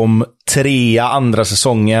grann, kom 3 andra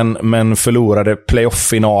säsongen men förlorade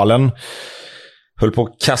playoff-finalen. Höll på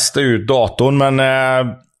att kasta ut datorn, men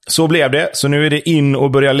så blev det. Så nu är det in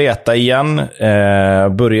och börja leta igen.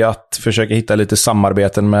 Börjat försöka hitta lite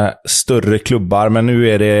samarbeten med större klubbar, men nu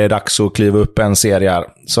är det dags att kliva upp en serie här.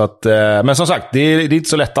 Så att, men som sagt, det är inte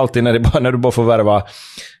så lätt alltid när du bara får värva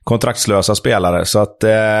kontraktslösa spelare. Så att,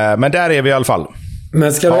 men där är vi i alla fall.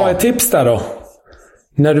 Men ska vi ha ett tips där då?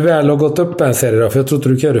 När du väl har gått upp en serie då, för jag tror inte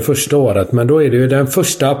du kan göra det första året, men då är det ju den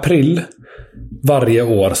 1 april varje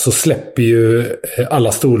år så släpper ju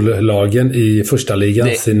alla storlagen i första ligan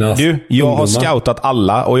sina jag har scoutat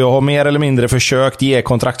alla och jag har mer eller mindre försökt ge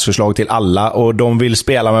kontraktsförslag till alla, och de vill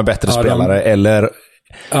spela med bättre spelare eller...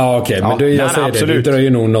 Ja, okej. Men jag säger absolut. Det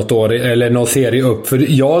dröjer nog något år eller någon serie upp. För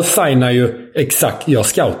jag signar ju exakt, jag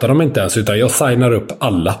scoutar dem inte ens, utan jag signar upp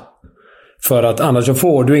alla. För att annars så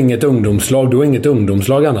får du inget ungdomslag. Du har inget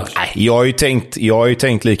ungdomslag annars. Nej, jag har ju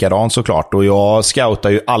tänkt likadant såklart. Och jag scoutar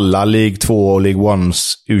ju alla League 2 och League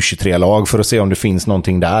 1s U23-lag för att se om det finns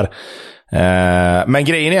någonting där. Men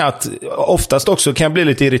grejen är att oftast också kan jag bli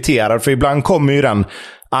lite irriterad. För ibland kommer ju den: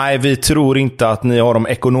 nej, vi tror inte att ni har de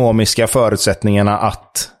ekonomiska förutsättningarna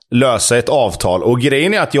att lösa ett avtal. Och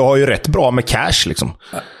grejen är att jag har ju rätt bra med cash liksom.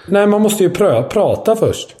 Nej, man måste ju prata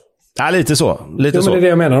först. Ja, lite så. Men det är det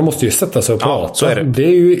jag menar. De måste ju sätta sig och prata. Så är det.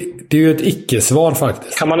 Det är ju ett icke-svar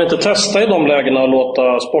faktiskt. Kan man inte testa i de lägena och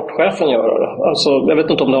låta sportchefen göra det? Alltså, jag vet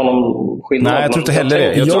inte om det har någon skillnad. Nej, jag tror inte heller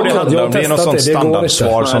det. Jag tror det handlar om det är något sånt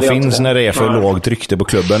standardsvar som finns när det är för lågt rykte på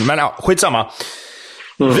klubben. Men ja, skitsamma.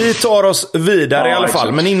 Vi tar oss vidare i alla fall.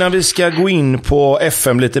 Exakt. Men innan vi ska gå in på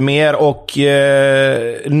FM lite mer och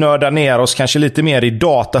nörda ner oss kanske lite mer i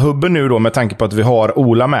datahubben nu då, med tanke på att vi har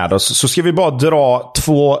Ola med oss, så ska vi bara dra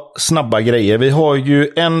 2 snabba grejer. Vi har ju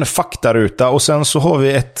en faktaruta och sen så har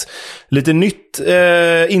vi ett lite nytt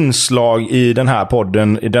inslag i den här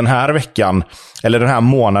podden i den här veckan, eller den här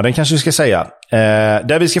månaden kanske vi ska säga,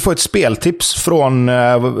 där vi ska få ett speltips från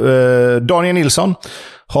Daniel Nilsson.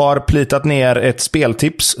 Har plitat ner ett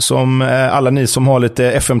speltips som alla ni som har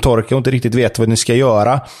lite FM-torka och inte riktigt vet vad ni ska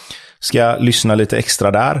göra ska lyssna lite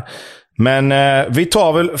extra där. Men vi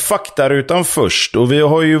tar väl faktarutan först. Och vi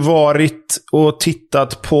har ju varit och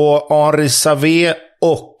tittat på Henri Savé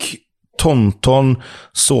och Tonton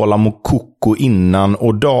Sola Moukoko innan.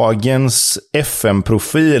 Och dagens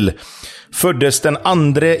FM-profil föddes den 2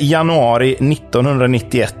 januari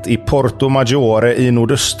 1991 i Porto Maggiore i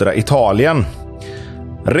nordöstra Italien.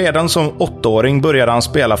 Redan som 8-åring började han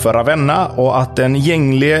spela för Ravenna, och att den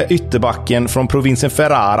gänglige ytterbacken från provinsen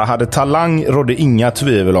Ferrara hade talang rådde inga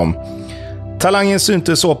tvivel om. Talangen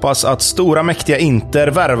syntes så pass att stora mäktiga Inter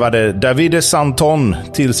värvade Davide Santon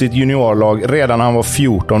till sitt juniorlag redan när han var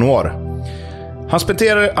 14 år.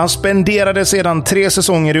 Han spenderade sedan 3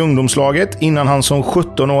 säsonger i ungdomslaget innan han som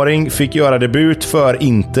 17-åring fick göra debut för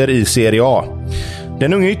Inter i Serie A.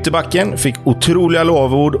 Den unge ytterbacken fick otroliga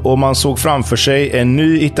lovord och man såg framför sig en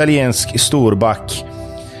ny italiensk storback.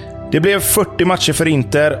 Det blev 40 matcher för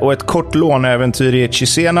Inter och ett kort låneäventyr i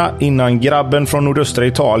Cesena innan grabben från nordöstra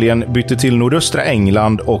Italien bytte till nordöstra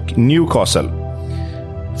England och Newcastle.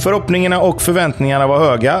 Förhoppningarna och förväntningarna var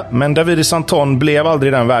höga, men Davide Santon blev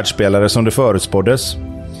aldrig den världsspelare som det förutspåddes.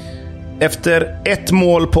 Efter 1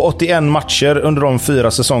 mål på 81 matcher under de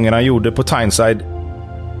 4 säsongerna han gjorde på Tyneside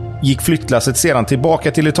gick flyttlasset sedan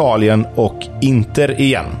tillbaka till Italien och Inter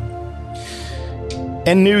igen.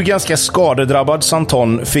 En nu ganska skadedrabbad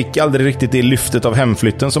Santon fick aldrig riktigt det lyftet av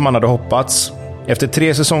hemflytten som man hade hoppats. Efter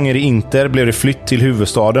 3 säsonger i Inter blev det flytt till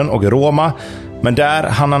huvudstaden och Roma, men där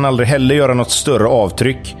hann han aldrig heller göra något större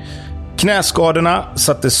avtryck. Knäskadorna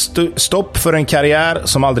satte stopp för en karriär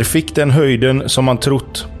som aldrig fick den höjden som man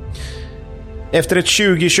trott. Efter ett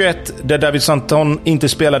 2021 där David Santon inte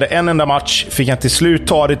spelade en enda match fick han till slut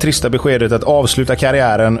ta det trista beskedet att avsluta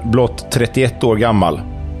karriären blott 31 år gammal.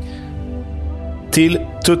 Till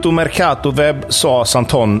Tutto Mercato Web sa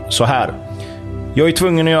Santon så här: "Jag är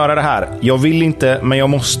tvungen att göra det här. Jag vill inte, men jag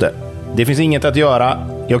måste. Det finns inget att göra.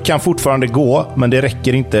 Jag kan fortfarande gå, men det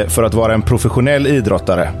räcker inte för att vara en professionell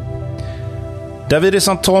idrottare." David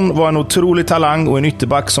Santon var en otrolig talang och en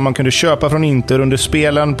ytterback som man kunde köpa från Inter under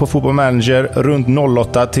spelen på Football Manager runt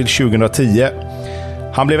 08 till 2010.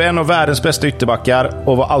 Han blev en av världens bästa ytterbackar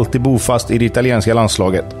och var alltid bofast i det italienska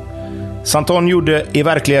landslaget. Santon gjorde i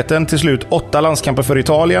verkligheten till slut 8 landskamper för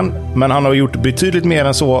Italien, men han har gjort betydligt mer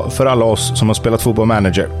än så för alla oss som har spelat Football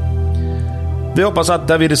Manager. Vi hoppas att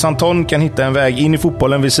David Santon kan hitta en väg in i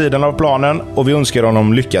fotbollen vid sidan av planen och vi önskar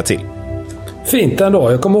honom lycka till. Fint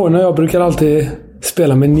ändå. Jag kommer ihåg när jag brukar alltid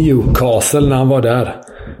spela med Newcastle när han var där.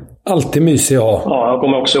 Alltid mysig att ha. Ja, jag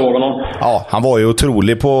kommer också ihåg honom. Ja, han var ju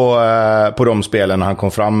otrolig på de spelen när han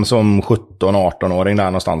kom fram som 17-18-åring där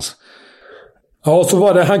någonstans. Ja, och så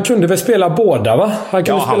var det, han kunde väl spela båda, va? Han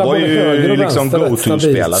kunde spela både höger och liksom vänster.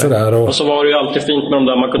 go-to-spelare. Och så var det ju alltid fint med de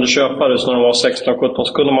där man kunde köpa det så när de var 16-17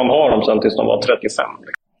 så kunde man ha dem sen tills de var 35.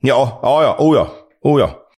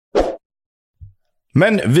 Ja.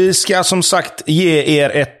 Men vi ska som sagt ge er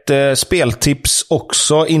ett speltips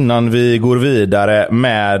också innan vi går vidare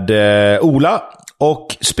med Ola.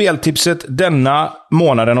 Och speltipset denna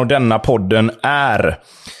månaden och denna podden är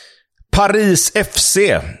Paris FC.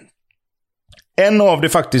 En av de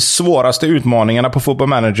faktiskt svåraste utmaningarna på Football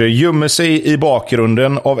Manager gömmer sig i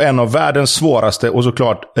bakgrunden av en av världens svåraste och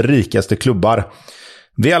såklart rikaste klubbar.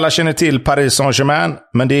 Vi alla känner till Paris Saint-Germain,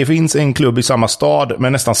 men det finns en klubb i samma stad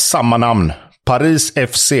med nästan samma namn, Paris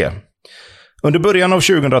FC. Under början av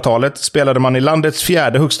 2000-talet spelade man i landets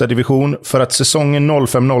 4:e högsta division för att säsongen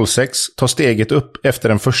 05-06 ta steget upp efter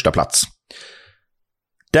en första plats.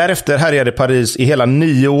 Därefter härjade Paris i hela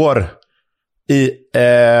 9 år i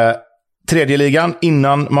tredje ligan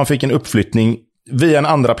innan man fick en uppflyttning via en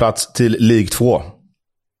andra plats till Ligue 2.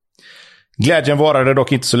 Glädjen varade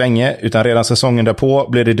dock inte så länge, utan redan säsongen därpå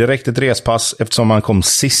blev det direkt ett respass eftersom man kom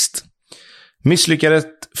sist. Misslyckandet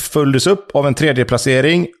följdes upp av en 3:e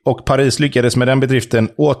placering och Paris lyckades med den bedriften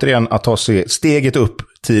återigen att ta sig steget upp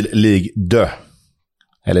till Ligue 2.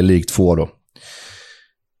 Eller Ligue 2 då.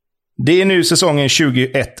 Det är nu säsongen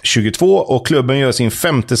 21-22 och klubben gör sin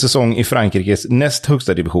 5:e säsong i Frankrikes näst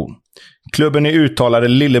högsta division. Klubben är uttalade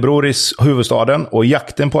lillebror i huvudstaden och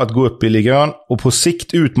jakten på att gå upp i ligan och på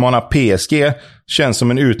sikt utmana PSG känns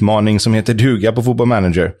som en utmaning som heter duga på Football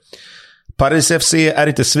Manager. Paris FC är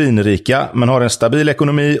inte svinrika men har en stabil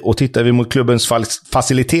ekonomi och tittar vi mot klubbens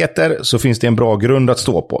faciliteter så finns det en bra grund att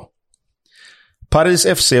stå på. Paris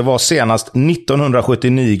FC var senast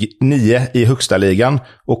 1979 i högsta ligan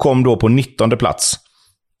och kom då på 19:e plats.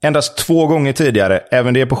 Endast 2 gånger tidigare,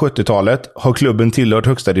 även det på 70-talet, har klubben tillhört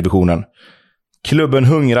högsta divisionen. Klubben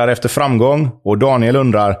hungrar efter framgång och Daniel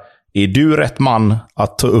undrar, är du rätt man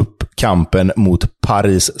att ta upp kampen mot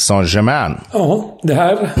Paris Saint-Germain? Ja, det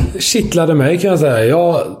här kittlade mig kan jag säga.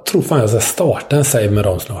 Jag tror fan jag ska starta en save med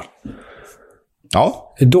dem snart.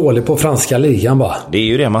 Ja. Jag är dålig på franska ligan bara. Det är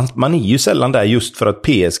ju det, man är ju sällan där just för att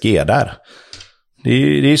PSG är där.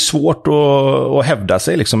 Det är svårt att hävda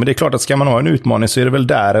sig liksom. Men det är klart att ska man ha en utmaning så är det väl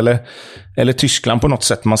där eller Tyskland på något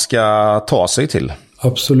sätt man ska ta sig till.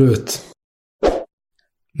 Absolut.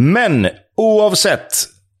 Men oavsett,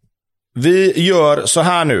 vi gör så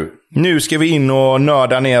här nu. Nu ska vi in och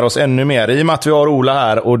nörda ner oss ännu mer. I och med att vi har Ola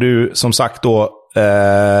här och du som sagt då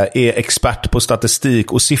är expert på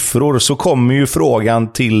statistik och siffror så kommer ju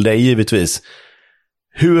frågan till dig givetvis.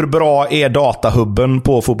 Hur bra är datahubben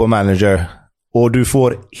på Football Manager? Och du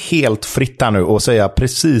får helt fritt här nu och säga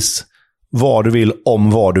precis vad du vill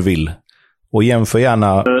om vad du vill. Och jämför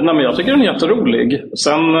gärna. Nej, men jag tycker den är jätterolig.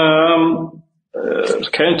 Sen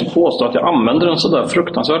kan jag inte påstå att jag använder den så där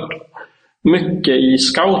fruktansvärt mycket i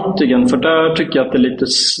scoutingen. För där tycker jag att det är lite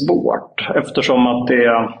svårt. Eftersom att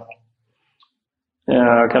det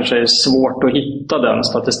kanske är svårt att hitta den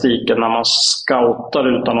statistiken när man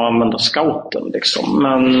scoutar utan att använda scouten. Liksom.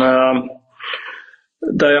 Men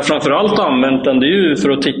där jag framförallt använt den, det är ju för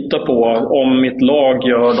att titta på om mitt lag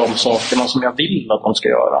gör de sakerna som jag vill att de ska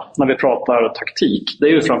göra. När vi pratar taktik. Det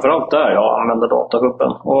är ju framförallt där jag använder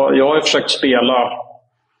datahubben. Och jag har ju försökt spela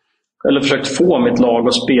eller försökt få mitt lag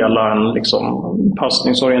att spela en liksom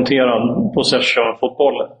passningsorienterad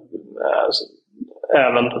possession-fotboll.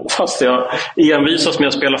 Även fast jag envisas med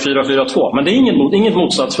att spela 4-4-2. Men det är inget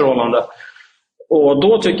motsatsförhållande. Och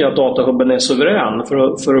då tycker jag att datahubben är suverän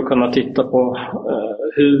för att kunna titta på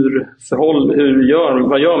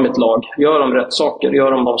vad gör mitt lag? Gör de rätt saker?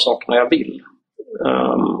 Gör de sakerna jag vill?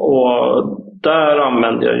 Och där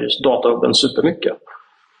använder jag just datahubben supermycket.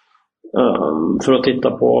 För att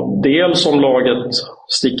titta på dels om laget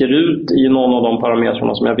sticker ut i någon av de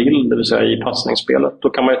parametrarna som jag vill, det vill säga i passningsspelet. Då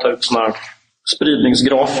kan man ju ta ut sådana här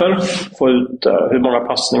spridningsgrafer, få ut hur många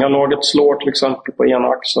passningar laget slår till exempel på ena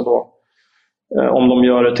axeln då. Om de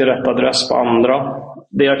gör det till rätt adress på andra.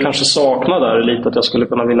 Det jag kanske saknar där är lite att jag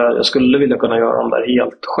skulle vilja kunna göra dem där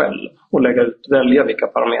helt själv och välja vilka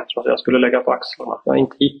parametrar jag skulle lägga på axlarna. Jag har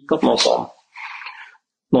inte hittat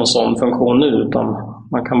någon sån funktion nu, utan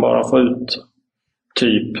man kan bara få ut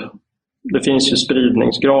det finns ju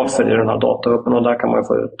spridningsgrafer i den här datahubben och där kan man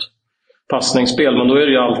få ut passningsspel, men då är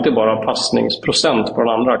det ju alltid bara passningsprocent på den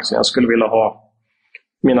andra axeln. Jag skulle vilja ha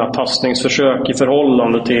mina passningsförsök i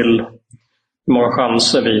förhållande till hur många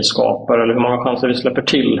chanser vi skapar eller hur många chanser vi släpper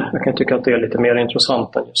till. Jag kan tycka att det är lite mer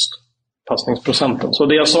intressant än just passningsprocenten. Så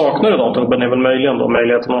det jag saknar i datahubben är väl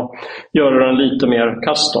möjligheten att göra den lite mer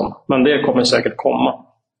custom, men det kommer säkert komma.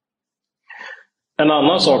 En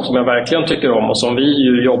annan sak som jag verkligen tycker om och som vi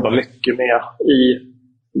ju jobbar mycket med i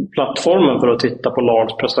plattformen för att titta på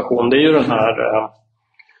lags prestation, det är ju den här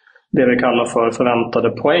det vi kallar för förväntade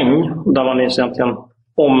poäng, där man egentligen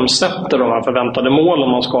omsätter de här förväntade målen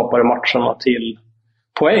man skapar i matcherna till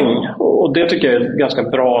poäng. Och det tycker jag är ett ganska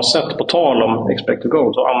bra sätt, på tal om expected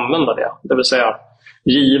goals, att använda det. Det vill säga,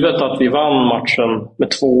 givet att vi vann matchen med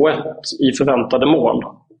 2-1 i förväntade mål,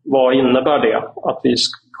 vad innebär det? Att vi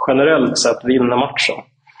generellt sett vinner matchen.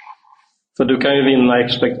 För du kan ju vinna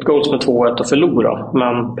expected goals med 2-1 och förlora,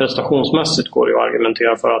 men prestationsmässigt går det ju att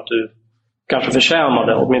argumentera för att du kanske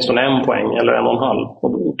förtjänade åtminstone 1 poäng eller 1,5.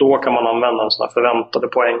 Och då kan man använda en sån här förväntade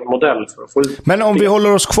poängmodell för att få ut. Men om vi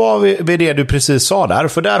håller oss kvar vid det du precis sa där,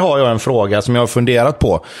 för där har jag en fråga som jag har funderat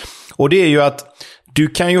på. Och det är ju att du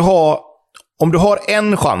kan ju ha, om du har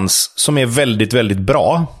en chans som är väldigt, väldigt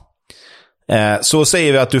bra, så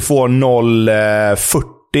säger vi att du får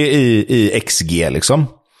 0,40 i XG liksom.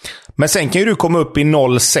 Men sen kan ju du komma upp i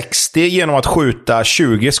 0,60 genom att skjuta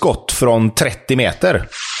 20 skott från 30 meter.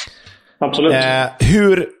 Absolut.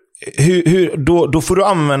 Då får du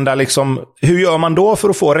använda liksom, hur gör man då för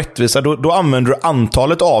att få rättvisa? Då använder du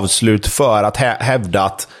antalet avslut för att hävda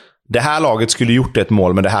att det här laget skulle gjort ett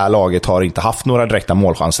mål, men det här laget har inte haft några direkta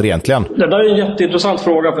målchanser egentligen. Det där är en jätteintressant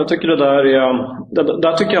fråga, för jag tycker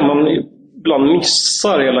där tycker jag man ibland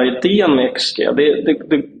missar hela idén med XG.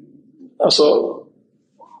 Alltså,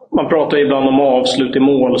 man pratar ibland om avslut i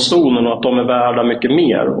målzonen och att de är värda mycket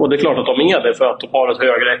mer. Och det är klart att de är det för att de har ett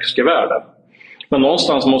högre XG-värde. Men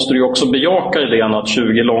någonstans måste du ju också bejaka idén att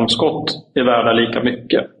 20 långskott är värda lika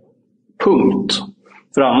mycket. Punkt.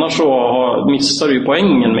 För annars så missar du ju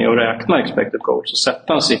poängen med att räkna expected goals och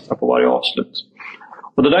sätta en siffra på varje avslut.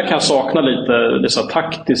 Och det där kan jag sakna lite, det är så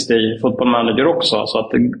taktiskt i Football Manager också. Så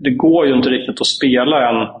att det går ju inte riktigt att spela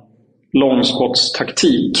en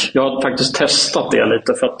långskottstaktik. Jag har faktiskt testat det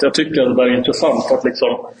lite, för att jag tycker att det där är intressant. Att liksom,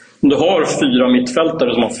 om du har 4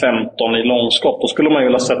 mittfältare som har 15 i långskott, då skulle man ju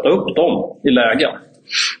vilja sätta upp dem i lägen.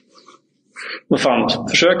 Men fan,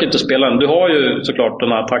 försök inte spela den. Du har ju såklart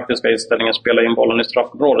den här taktiska inställningen, spela in bollen i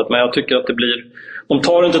straffområdet, men jag tycker att de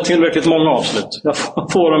tar inte tillräckligt många avslut. Jag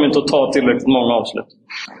får dem inte att ta tillräckligt många avslut.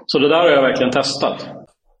 Så det där har jag verkligen testat.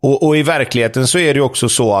 Och i verkligheten så är det ju också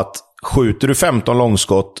så att skjuter du 15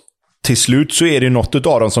 långskott, till slut så är det något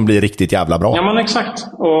av dem som blir riktigt jävla bra. Ja, men exakt.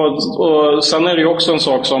 Och sen är det ju också en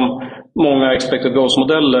sak som många expected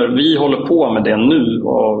goals-modeller, vi håller på med det nu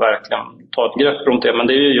och verkligen ta ett grepp runt det. Men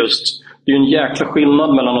det är ju det är en jäkla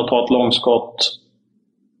skillnad mellan att ta ett långskott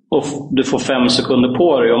och du får 5 sekunder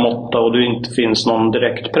på dig och måtta och det inte finns någon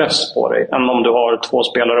direkt press på dig, än om du har 2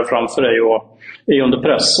 spelare framför dig och är under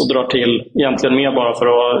press och drar till egentligen mer bara för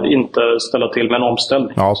att inte ställa till med en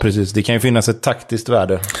omställning. Ja, precis. Det kan ju finnas ett taktiskt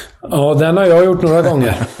värde. Ja, den har jag gjort några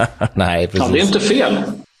gånger. Nej, precis. Ja, det är inte fel.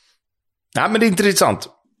 Nej, men det är intressant.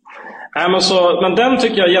 Nej, men den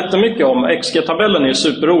tycker jag jättemycket om. XG-tabellen är ju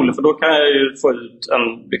superrolig, för då kan jag ju få ut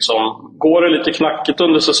går det lite knackigt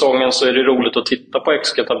under säsongen så är det roligt att titta på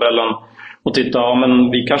XG-tabellen och titta, ja,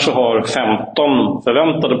 men vi kanske har 15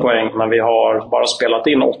 förväntade poäng, men vi har bara spelat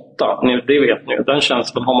in 8. Det vet ni ju. Den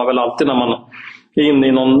känslan har man väl alltid när man är inne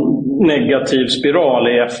i någon negativ spiral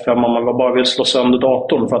i F5, om man bara vill slå sönder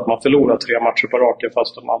datorn för att man förlorar 3 matcher på raken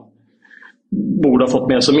fast man borde ha fått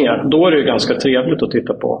med sig mer. Då är det ju ganska trevligt att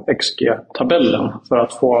titta på XG-tabellen för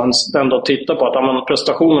att få ändå titta på att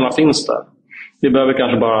prestationerna finns där. Vi behöver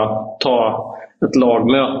kanske bara ta ett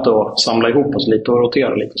lagmöte och samla ihop oss lite och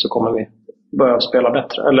rotera lite, så kommer vi börja spela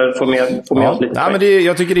bättre. Eller få med lite. Nej, men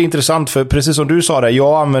jag tycker det är intressant, för precis som du sa där,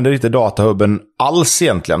 jag använder inte datahubben alls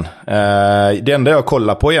egentligen. Det enda jag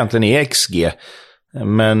kollar på egentligen är XG.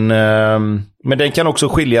 Men den kan också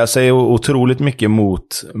skilja sig otroligt mycket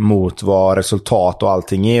mot vad resultat och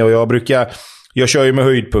allting är. Och jag kör ju med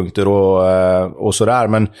höjdpunkter och sådär.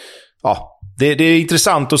 Men ja, det är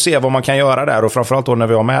intressant att se vad man kan göra där, och framförallt då när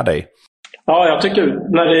vi har med dig. Ja, jag tycker,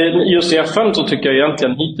 just i FM så tycker jag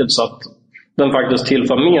egentligen hittills att den faktiskt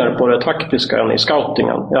tillför mer på det taktiska än i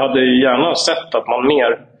scoutingen. Jag hade ju gärna sett att man mer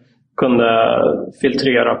kunde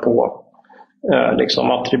filtrera på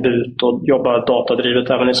liksom attribut och jobba datadrivet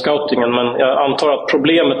även i scoutingen. Men jag antar att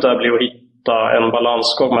problemet där blir att hitta en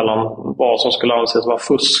balansgång mellan vad som skulle anses vara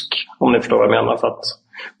fusk, om ni förstår vad jag menar. För att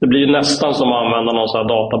det blir nästan som att använda någon sån här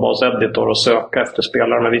databas-editor och söka efter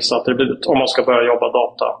spelare med vissa attribut, om man ska börja jobba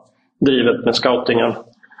datadrivet med scoutingen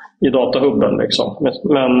i datahubben liksom.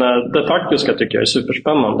 Men det taktiska tycker jag är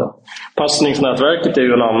superspännande. Passningsnätverket är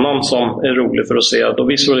ju en annan som är rolig för att se. Då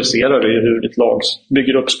visualiserar du hur ditt lag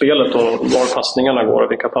bygger upp spelet och var passningarna går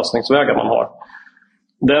och vilka passningsvägar man har.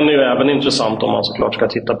 Den är ju även intressant om man såklart ska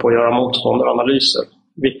titta på att göra motståndaranalyser.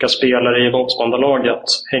 Vilka spelare i motståndarlaget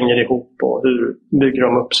hänger ihop och hur bygger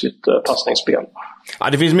de upp sitt passningsspel. Ja,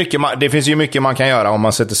 det finns ju mycket man kan göra om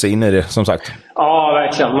man sätter sig in i det, som sagt. Ja,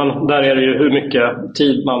 verkligen. Men där är det ju hur mycket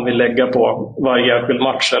tid man vill lägga på varje enskild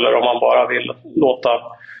match, eller om man bara vill låta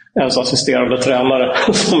ens assisterande tränare,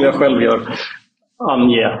 som jag själv gör,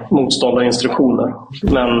 ange motståndarinstruktioner.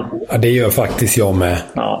 Men ja, det gör faktiskt jag med.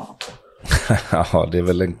 Ja, ja, det är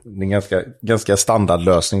väl en ganska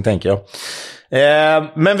standardlösning, tänker jag.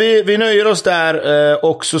 Men vi nöjer oss där,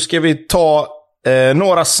 och så ska vi ta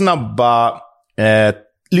några snabba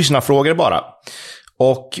lyssnarfrågor bara.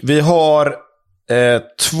 Och vi har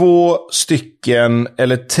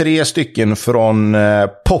 3 stycken från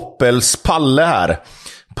Poppels Palle här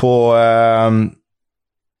på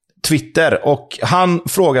Twitter. Och han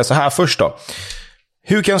frågar så här först då: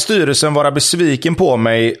 hur kan styrelsen vara besviken på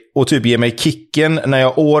mig och typ ge mig kicken när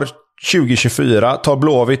jag år 2024 tar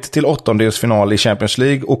Blåvitt till 8-delsfinal i Champions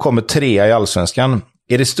League och kommer 3 i Allsvenskan?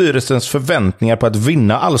 Är det styrelsens förväntningar på att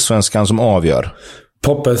vinna Allsvenskan som avgör?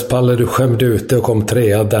 Poppels Palle, du skämde ut det och kom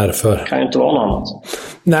 3 därför. Kan ju inte vara något annat.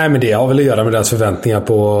 Nej, men det har väl att göra med deras förväntningar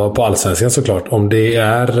på Allsvenskan såklart. Om det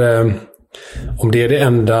är det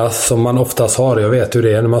enda som man oftast har, jag vet hur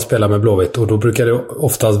det är när man spelar med Blåvitt, och då brukar det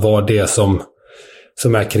oftast vara det som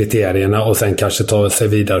är kriterierna, och sen kanske ta sig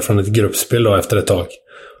vidare från ett gruppspel då efter ett tag.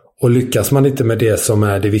 Och lyckas man inte med det som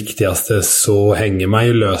är det viktigaste, så hänger man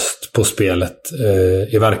ju löst på spelet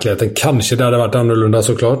i verkligheten. Kanske det hade varit annorlunda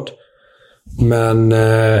såklart. Men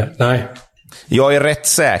nej. Jag är rätt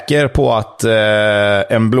säker på att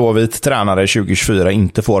en blåvit tränare 2024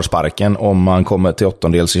 inte får sparken om man kommer till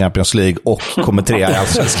 8-dels i Champions League och kommer 3 i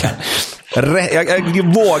Allsvenskan.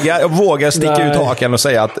 Jag vågar sticka ut hakan och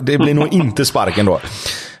säga att det blir nog inte sparken då.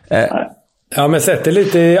 Ja, men sätt det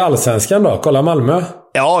lite i Allsvenskan då. Kolla Malmö.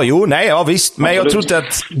 Ja, visst. Men jag tror inte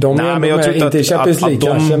att de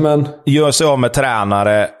gör sig av med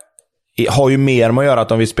tränare har ju mer med att göra att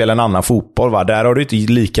de vill spela en annan fotboll, va? Där har det inte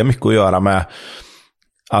lika mycket att göra med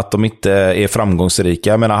att de inte är framgångsrika.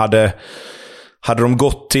 Jag menar, hade de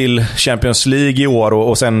gått till Champions League i år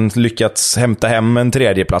och sen lyckats hämta hem en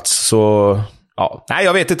 3:e plats, så ja, nej,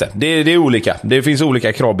 jag vet inte. Det är olika. Det finns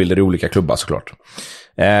olika kravbilder i olika klubbar såklart.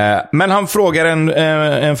 Men han frågar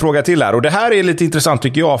en fråga till här, och det här är lite intressant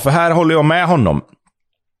tycker jag, för här håller jag med honom.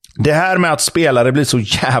 Det här med att spelare blir så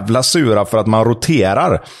jävla sura för att man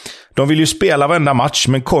roterar. De vill ju spela varenda match,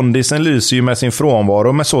 men kondisen lyser ju med sin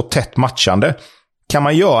frånvaro med så tätt matchande. Kan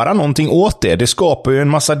man göra någonting åt det? Det skapar ju en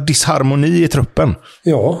massa disharmoni i truppen.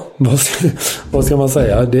 Ja, vad ska man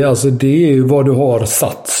säga? Det är ju vad du har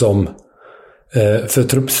satt som för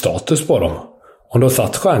truppstatus på dem. Om du har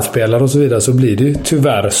satt stjärnspelare och så vidare, så blir det ju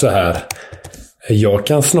tyvärr så här. Jag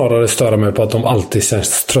kan snarare störa mig på att de alltid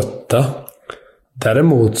känns trötta.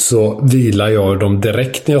 Däremot så vilar jag dem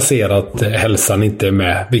direkt när jag ser att hälsan inte är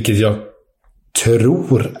med, vilket jag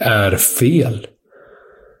tror är fel.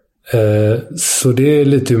 Så det är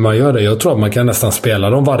lite hur man gör det. Jag tror att man kan nästan spela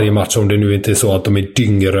dem varje match, om det nu inte är så att de är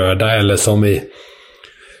dyngröda, eller som i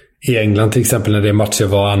England till exempel, när det är matcher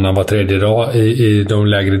var tredje dag i de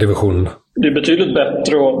lägre divisionerna. Det är betydligt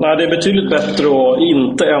bättre att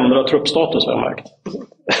inte ändra truppstatus, har jag märkt.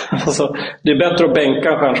 Alltså, det är bättre att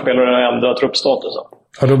bänka en stjärnspelare än att ändra truppstatus.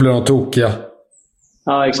 Ja, då blir de tokiga.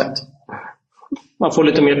 Ja, exakt. Man får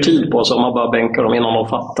lite mer tid på sig om man bara bänkar dem innan de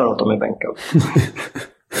fattar att de är bänkade.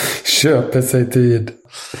 Köper sig tid.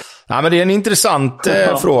 Ja, men det är en intressant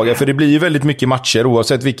fråga, för det blir ju väldigt mycket matcher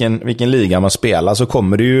oavsett vilken liga man spelar, så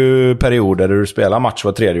kommer det ju perioder där du spelar match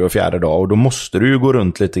var tredje och fjärde dag, och då måste du ju gå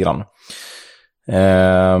runt lite grann.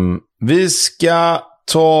 Vi ska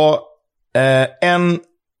ta en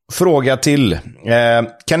fråga till. Det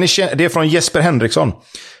är från Jesper Henriksson.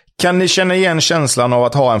 Kan ni känna igen känslan av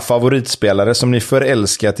att ha en favoritspelare som ni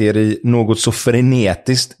förälskat er i något så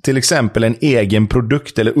frenetiskt, till exempel en egen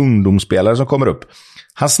produkt eller ungdomsspelare som kommer upp?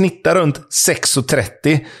 Han snittar runt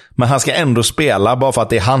 6,30, men han ska ändå spela bara för att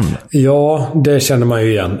det är han. Ja, det känner man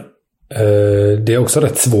ju igen. Det är också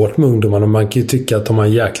rätt svårt med ungdomarna. Man kan ju tycka att de har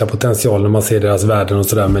en jäkla potential när man ser deras värden och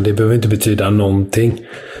sådär, men det behöver inte betyda någonting.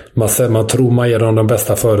 Man tror man ger dem de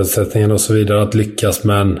bästa förutsättningarna och så vidare att lyckas,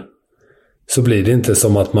 men så blir det inte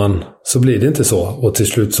som att så blir det inte så. Och till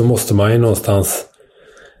slut så måste man ju någonstans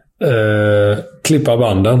klippa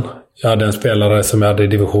banden. Jag hade en spelare som jag hade i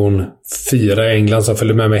division 4 i England som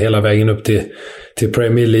följde med mig hela vägen upp till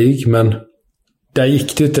Premier League, men där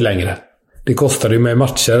gick det ju inte längre. Det kostade ju mig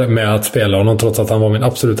matcher med att spela honom trots att han var min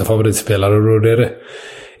absoluta favoritspelare. Och då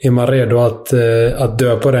är man redo att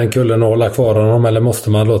dö på den kullen och hålla kvar honom, eller måste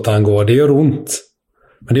man låta han gå? Det gör ont,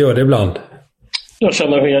 men det gör det ibland. Jag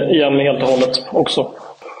känner igen mig helt och hållet också.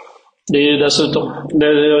 Det är ju dessutom,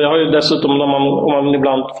 jag har ju dessutom om man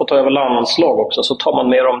ibland får ta över landslag också, så tar man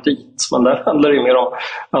mer om dit. Men där handlar det ju mer om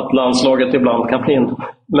att landslaget ibland kan bli en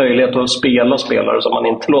möjlighet att spela spelare som man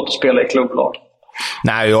inte låter spela i klubblag.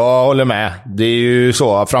 Nej, jag håller med. Det är ju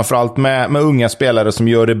så, framförallt med unga spelare som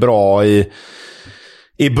gör det bra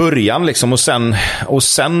i början liksom, och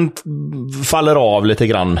sen faller av lite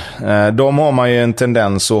grann. De har man ju en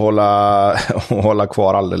tendens att hålla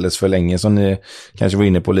kvar alldeles för länge, som ni kanske var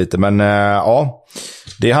inne på lite. Men ja,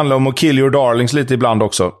 det handlar om att kill your darlings lite ibland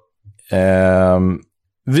också.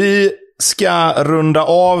 Vi ska runda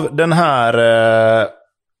av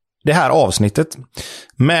det här avsnittet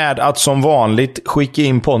med att som vanligt skicka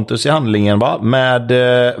in Pontus i handlingen med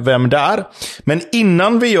vem det är. Men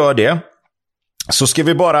innan vi gör det så ska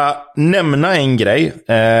vi bara nämna en grej,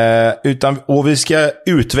 och vi ska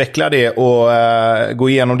utveckla det och gå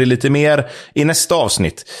igenom det lite mer i nästa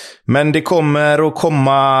avsnitt. Men det kommer att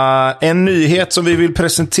komma en nyhet som vi vill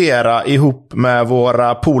presentera ihop med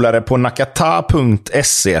våra polare på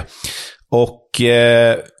nakata.se. Och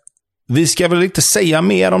vi ska väl inte säga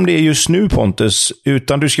mer om det just nu, Pontus,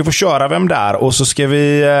 utan du ska få köra vem det är, och så ska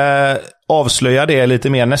vi avslöja det lite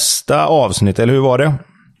mer nästa avsnitt, eller hur var det?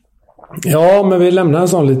 Ja, men vi lämnar en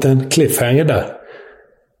sån liten cliffhanger där.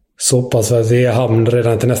 Så hoppas att vi är hamn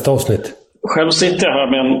redan till nästa avsnitt. Själv sitter jag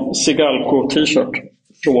här med en Sigalco t-shirt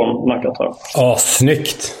från Nakata. Ja,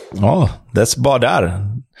 snyggt. Ja, det är bara där.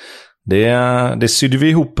 Det sydde vi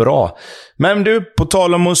ihop bra. Men du, på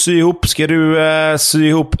tal om att sy ihop, ska du sy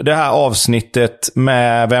ihop det här avsnittet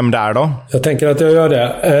med vem där då? Jag tänker att jag gör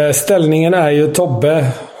det. Ställningen är ju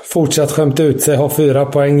Tobbe fortsatt skämt ut sig, har 4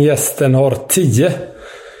 poäng. Gästen har 10.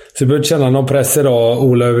 Så du behöver känna någon press idag,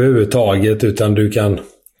 Ola, överhuvudtaget, utan du kan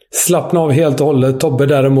slappna av helt och hållet. Tobbe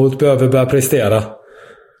däremot behöver börja prestera.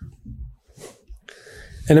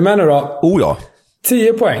 Är ni med nu då? Oh ja.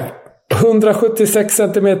 10 poäng. 176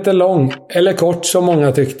 cm lång, eller kort som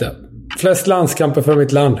många tyckte. Flest landskamper för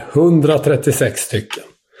mitt land, 136 stycken.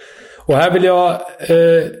 Och här vill jag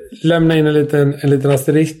lämna in en liten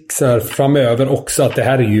asterisk här framöver också, att det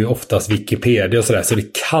här är ju oftast Wikipedia och sådär, så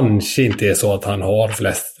det kanske inte är så att han har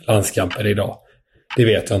flest landskamper idag. Det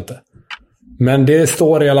vet jag inte. Men det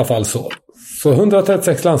står i alla fall så. Så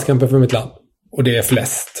 136 landskamper för mitt land. Och det är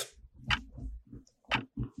flest.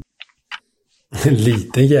 En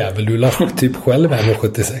liten jävel, du lagt typ själv här med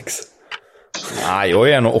 76. Nej, jag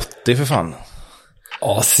är 1,80 för fan.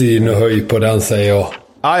 Ja, syn och höj på den, säger jag.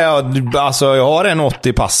 Ja, alltså jag har 1,80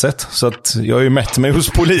 i passet, så att jag har ju mätt mig hos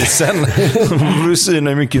polisen. Du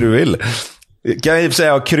synar hur mycket du vill. Kan jag i och för sig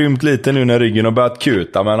ha krympt lite nu när ryggen har börjat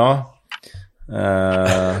kuta, men ja.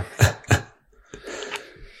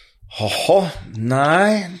 Jaha,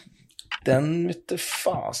 nej. Den vete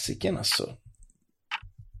fasiken alltså.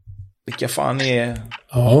 Vilka fan är...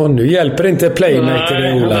 Ja, nu hjälper inte Playmaker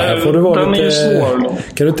dig, Ola. Här får du vara den lite... är ju svår.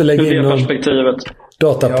 Kan du inte lägga in någon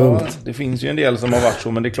datapunkt? Ja, det finns ju en del som har varit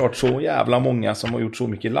så, men det är klart så jävla många som har gjort så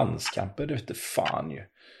mycket landskamper. Det vete fan ju.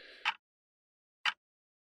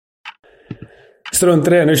 Strunt i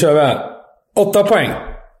det, nu kör vi här. 8 poäng.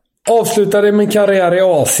 Avslutade min karriär i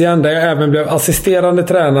Asien, där jag även blev assisterande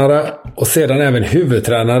tränare och sedan även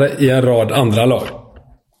huvudtränare i en rad andra lag.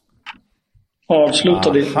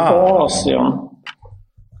 Avslutade i Asien.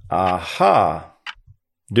 Aha.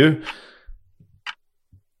 Du,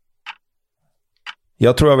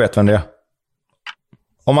 Jag tror jag vet vem det är.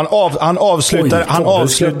 Om han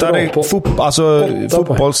avslutade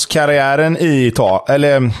fotbollskarriären i Italien.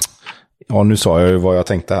 Eller, ja, nu sa jag ju vad jag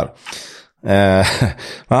tänkte här.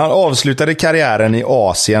 Men han avslutade karriären i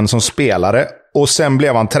Asien som spelare. Och sen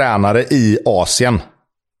blev han tränare i Asien.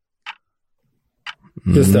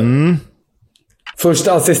 Just det. Först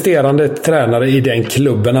assisterande tränare i den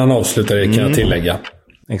klubben han avslutade, kan jag tillägga.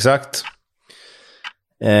 Exakt.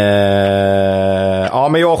 Ja,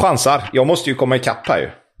 men jag chansar. Jag måste ju komma ikapp här ju.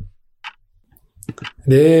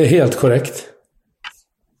 Det är helt korrekt.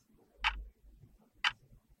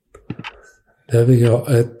 Där vill jag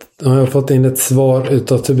har fått in ett svar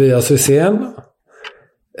utav Tobias Hysén.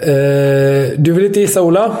 Du vill inte gissa,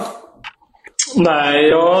 Ola? Nej,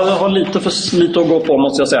 jag har lite att gå på,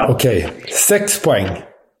 måste jag säga. Okej. 6 poäng.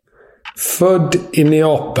 Född i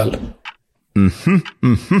Neapel.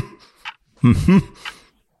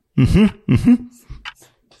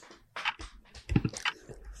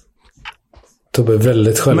 Tobbe är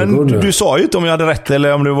väldigt självgod nu. Men du sa ju inte om jag hade rätt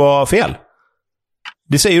eller om det var fel.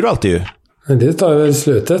 Det säger du alltid ju. Men det tar jag väl i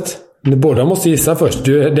slutet. Båda måste gissa först.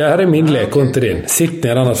 Det här är min lek och inte din. Sitt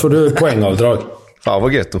ner, annars får du poängavdrag. Fan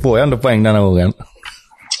vad gött, då får jag ändå poäng den här gången.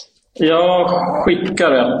 Jag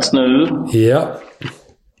skickar rätt nu. Ja.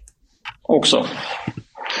 Också.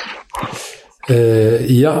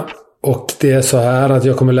 Ja. Och det är så här att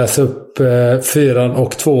jag kommer läsa upp 4:an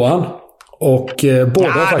och 2:an. Och båda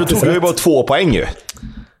har faktiskt då tog du ju bara 2 poäng ju.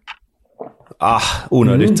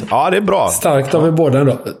 Onödigt. Ja, det är bra. Starkt har vi båda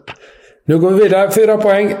ändå. Nu går vi vidare. 4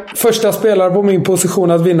 poäng. Första spelare på min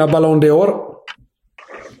position att vinna Ballon d'Or.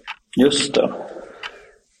 Just det.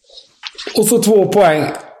 Och så 2 poäng.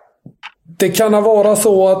 Det kan ha varit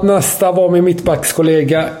så att nästa var min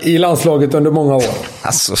mittbackskollega i landslaget under många år.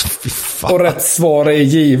 Alltså, fy fan. Och rätt svar är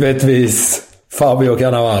givetvis Fabio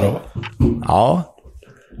Cannavaro. Ja.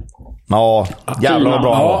 Ja, jävlar vad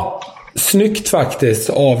bra. Ja, snyggt faktiskt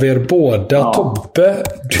av er båda. Ja. Tobbe,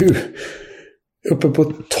 du uppe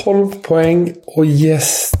på 12 poäng och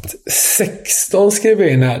gäst 16 skrev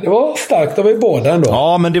in här. Det var starkt av er båda ändå.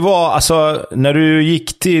 Ja, men det var alltså när du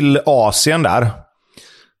gick till Asien där.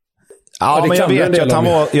 Ja, men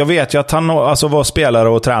jag vet ju att han alltså var spelare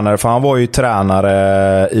och tränare, för han var ju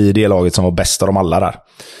tränare i det laget som var bäst av dem alla där.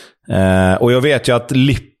 Och jag vet ju att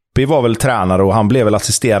Lippi var väl tränare och han blev väl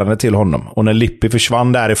assisterande till honom. Och när Lippi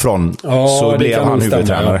försvann därifrån så blev han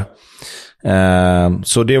huvudtränare.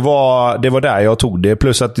 Så det var där jag tog det.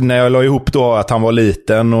 Plus att när jag la ihop då att han var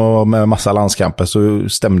liten och med massa landskamper så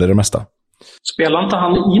stämde det mesta. Spelade inte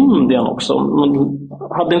han i Indien också?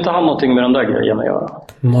 Hade inte han någonting med den där grejen att göra?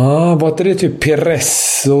 Ja, var inte det typ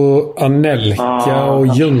Pires och Anelka och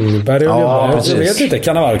Ljungberg? Jag vet inte,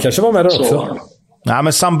 Cannavaro kanske var med där också. Nej,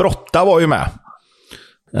 men Sambrotta var ju med.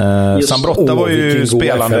 Sambrotta var ju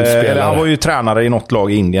spelande, eller han var ju tränare i något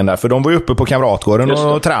lag i Indien där. För de var ju uppe på Kamratgården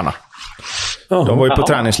och tränade. De var ju på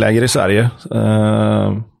träningsläger i Sverige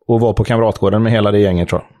och var på Kamratgården med hela det gänget,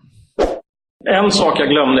 tror jag. En sak jag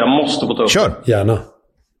glömde, jag måste få ta upp. Kör! Gärna.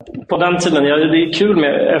 På den tiden, det är kul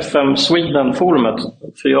med FM Sweden-forumet.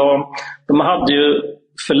 För de hade ju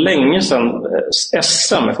för länge sedan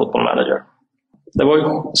SM med Football Manager. Det var ju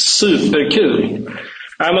superkul.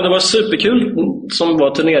 Nej, men det var superkul som var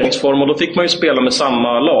turneringsform, och då fick man ju spela med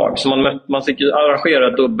samma lag. Så man fick ju arrangera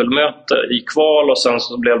ett dubbelmöte i kval, och sen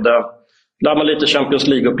så blev det där man lite Champions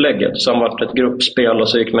League-upplägget. Sen var det ett gruppspel och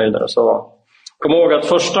så gick man vidare. Så kom ihåg att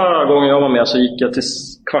första gången jag var med så gick jag till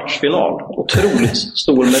kvartsfinal. Otroligt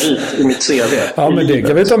stor merit i mitt CV. Ja, men det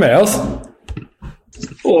kan vi ta med oss.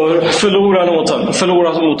 Och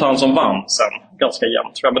förlorade mot han som vann sen. Ganska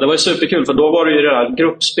jämnt. Men det var ju superkul, för då var det ju det här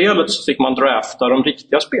gruppspelet, så fick man drafta de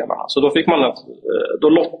riktiga spelarna. Så då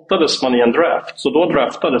lottades man i en draft. Så då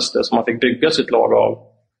draftades det, så man fick bygga sitt lag av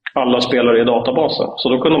alla spelare i databasen. Så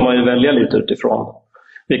då kunde man ju välja lite utifrån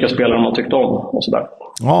vilka spelare man tyckte om och sådär.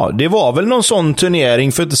 Ja, det var väl någon sån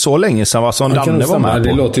turnering för inte så länge sedan, vad som Danne var med på.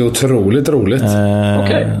 Det låter ju otroligt roligt.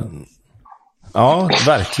 Okej. Ja,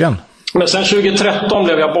 verkligen. Men sen 2013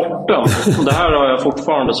 blev jag borta. Det här har jag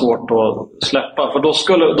fortfarande svårt att släppa. För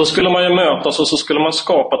då skulle man ju mötas, och så skulle man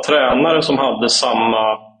skapa tränare som hade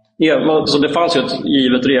samma... Så det fanns ju ett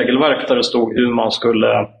givet regelverk där det stod hur man skulle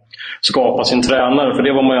skapa sin tränare. För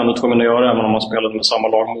det var man ju ändå tvungen att göra även om man spelade med samma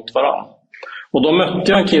lag mot varandra. Och då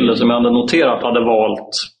mötte jag en kille som jag hade noterat hade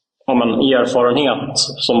valt en erfarenhet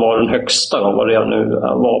som var den högsta av vad det nu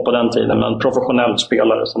var på den tiden. Men en professionell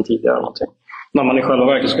spelare som tidigare någonting. När man i själva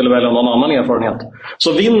verket skulle välja någon annan erfarenhet.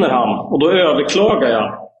 Så vinner han, och då överklagar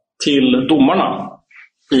jag till domarna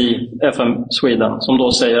i FM Sweden, som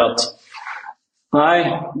då säger att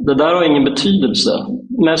nej, det där har ingen betydelse.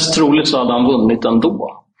 Mest troligt så hade han vunnit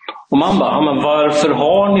ändå. Och man bara, men varför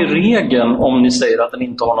har ni regeln om ni säger att den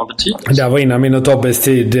inte har någon betydelse? Det var innan min och Tobbes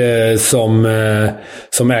tid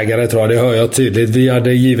som ägare, tror jag. Det hör jag tydligt. Vi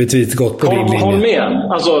hade givetvis gått på din linje. Håll med.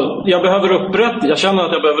 Alltså, jag känner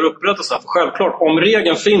att jag behöver upprätta så här. För självklart, om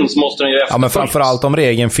regeln finns måste den ju efterföljas. Ja, men framförallt om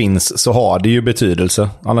regeln finns så har det ju betydelse.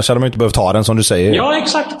 Annars hade man inte behövt ha den, som du säger. Ja,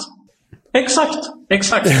 exakt.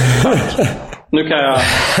 Tack. Nu kan jag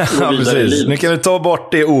gå vidare i livet. Nu kan vi ta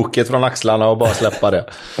bort det oket från axlarna och bara släppa det.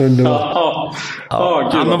 Gud,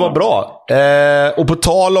 men vad bra. Och på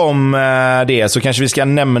tal om det så kanske vi ska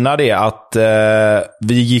nämna det att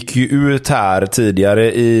vi gick ju ut här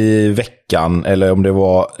tidigare i veckan, eller om det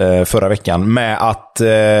var förra veckan, med att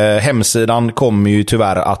hemsidan kommer ju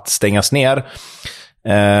tyvärr att stängas ner.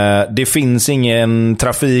 Det finns ingen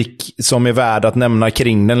trafik som är värd att nämna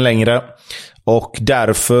kring den längre. Och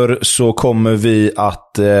därför så kommer vi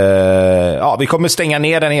att vi kommer stänga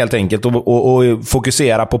ner den helt enkelt och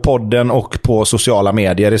fokusera på podden och på sociala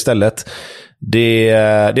medier istället.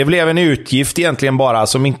 Det blev en utgift egentligen bara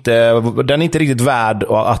som den är inte riktigt värd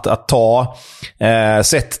att ta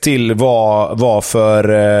sett till vad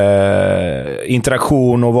för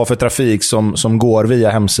interaktion och vad för trafik som går via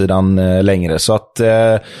hemsidan längre. Så att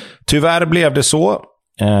tyvärr blev det så.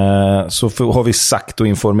 Så har vi sagt och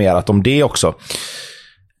informerat om det också.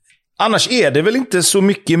 Annars är det väl inte så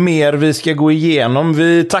mycket mer vi ska gå igenom.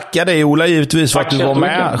 Vi tackar dig, Ola, givetvis för att du var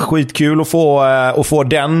med. Skitkul att få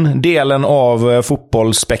den delen av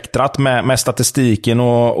fotbollsspektrat med statistiken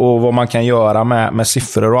och vad man kan göra med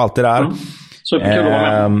siffror och allt det där. Superkul att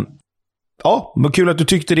vara med. Ja, men kul att du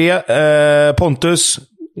tyckte det. Pontus,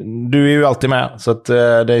 du är ju alltid med, så att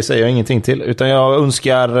det säger jag ingenting till. Utan jag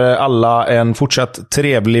önskar alla en fortsatt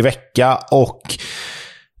trevlig vecka och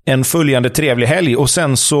en följande trevlig helg. Och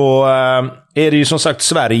sen så är det ju som sagt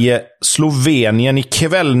Sverige-Slovenien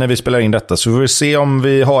ikväll när vi spelar in detta. Så vi får se om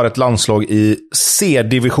vi har ett landslag i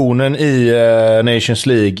C-divisionen i Nations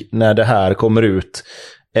League när det här kommer ut.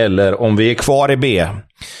 Eller om vi är kvar i B.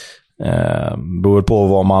 Beror på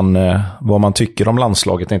vad man tycker om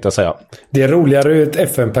landslaget, tänkte jag säga. Det är roligare ur ett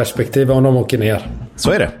FN-perspektiv om de åker ner.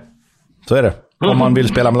 Så är det. Om man vill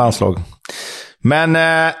spela med landslag. Men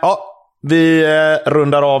vi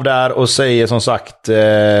rundar av där och säger som sagt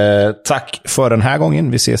tack för den här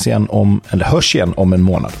gången. Vi ses igen hörs igen om en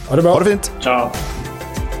månad. Ha det bra. Ha det fint. Ciao.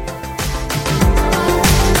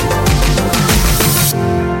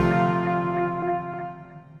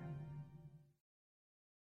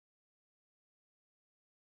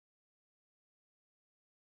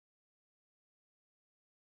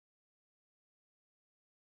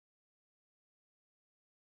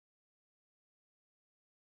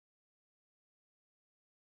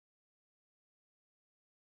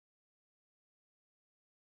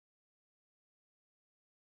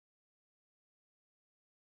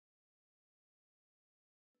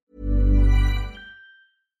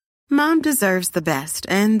 Mom deserves the best,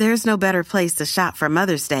 and there's no better place to shop for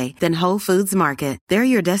Mother's Day than Whole Foods Market. They're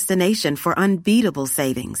your destination for unbeatable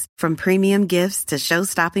savings, from premium gifts to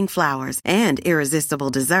show-stopping flowers and irresistible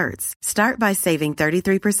desserts. Start by saving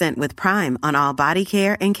 33% with Prime on all body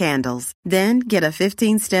care and candles. Then get a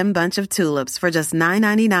 15-stem bunch of tulips for just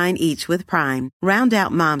 $9.99 each with Prime. Round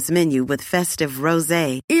out Mom's menu with festive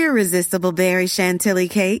rosé, irresistible berry chantilly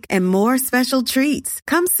cake, and more special treats.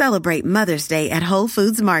 Come celebrate Mother's Day at Whole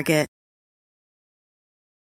Foods Market.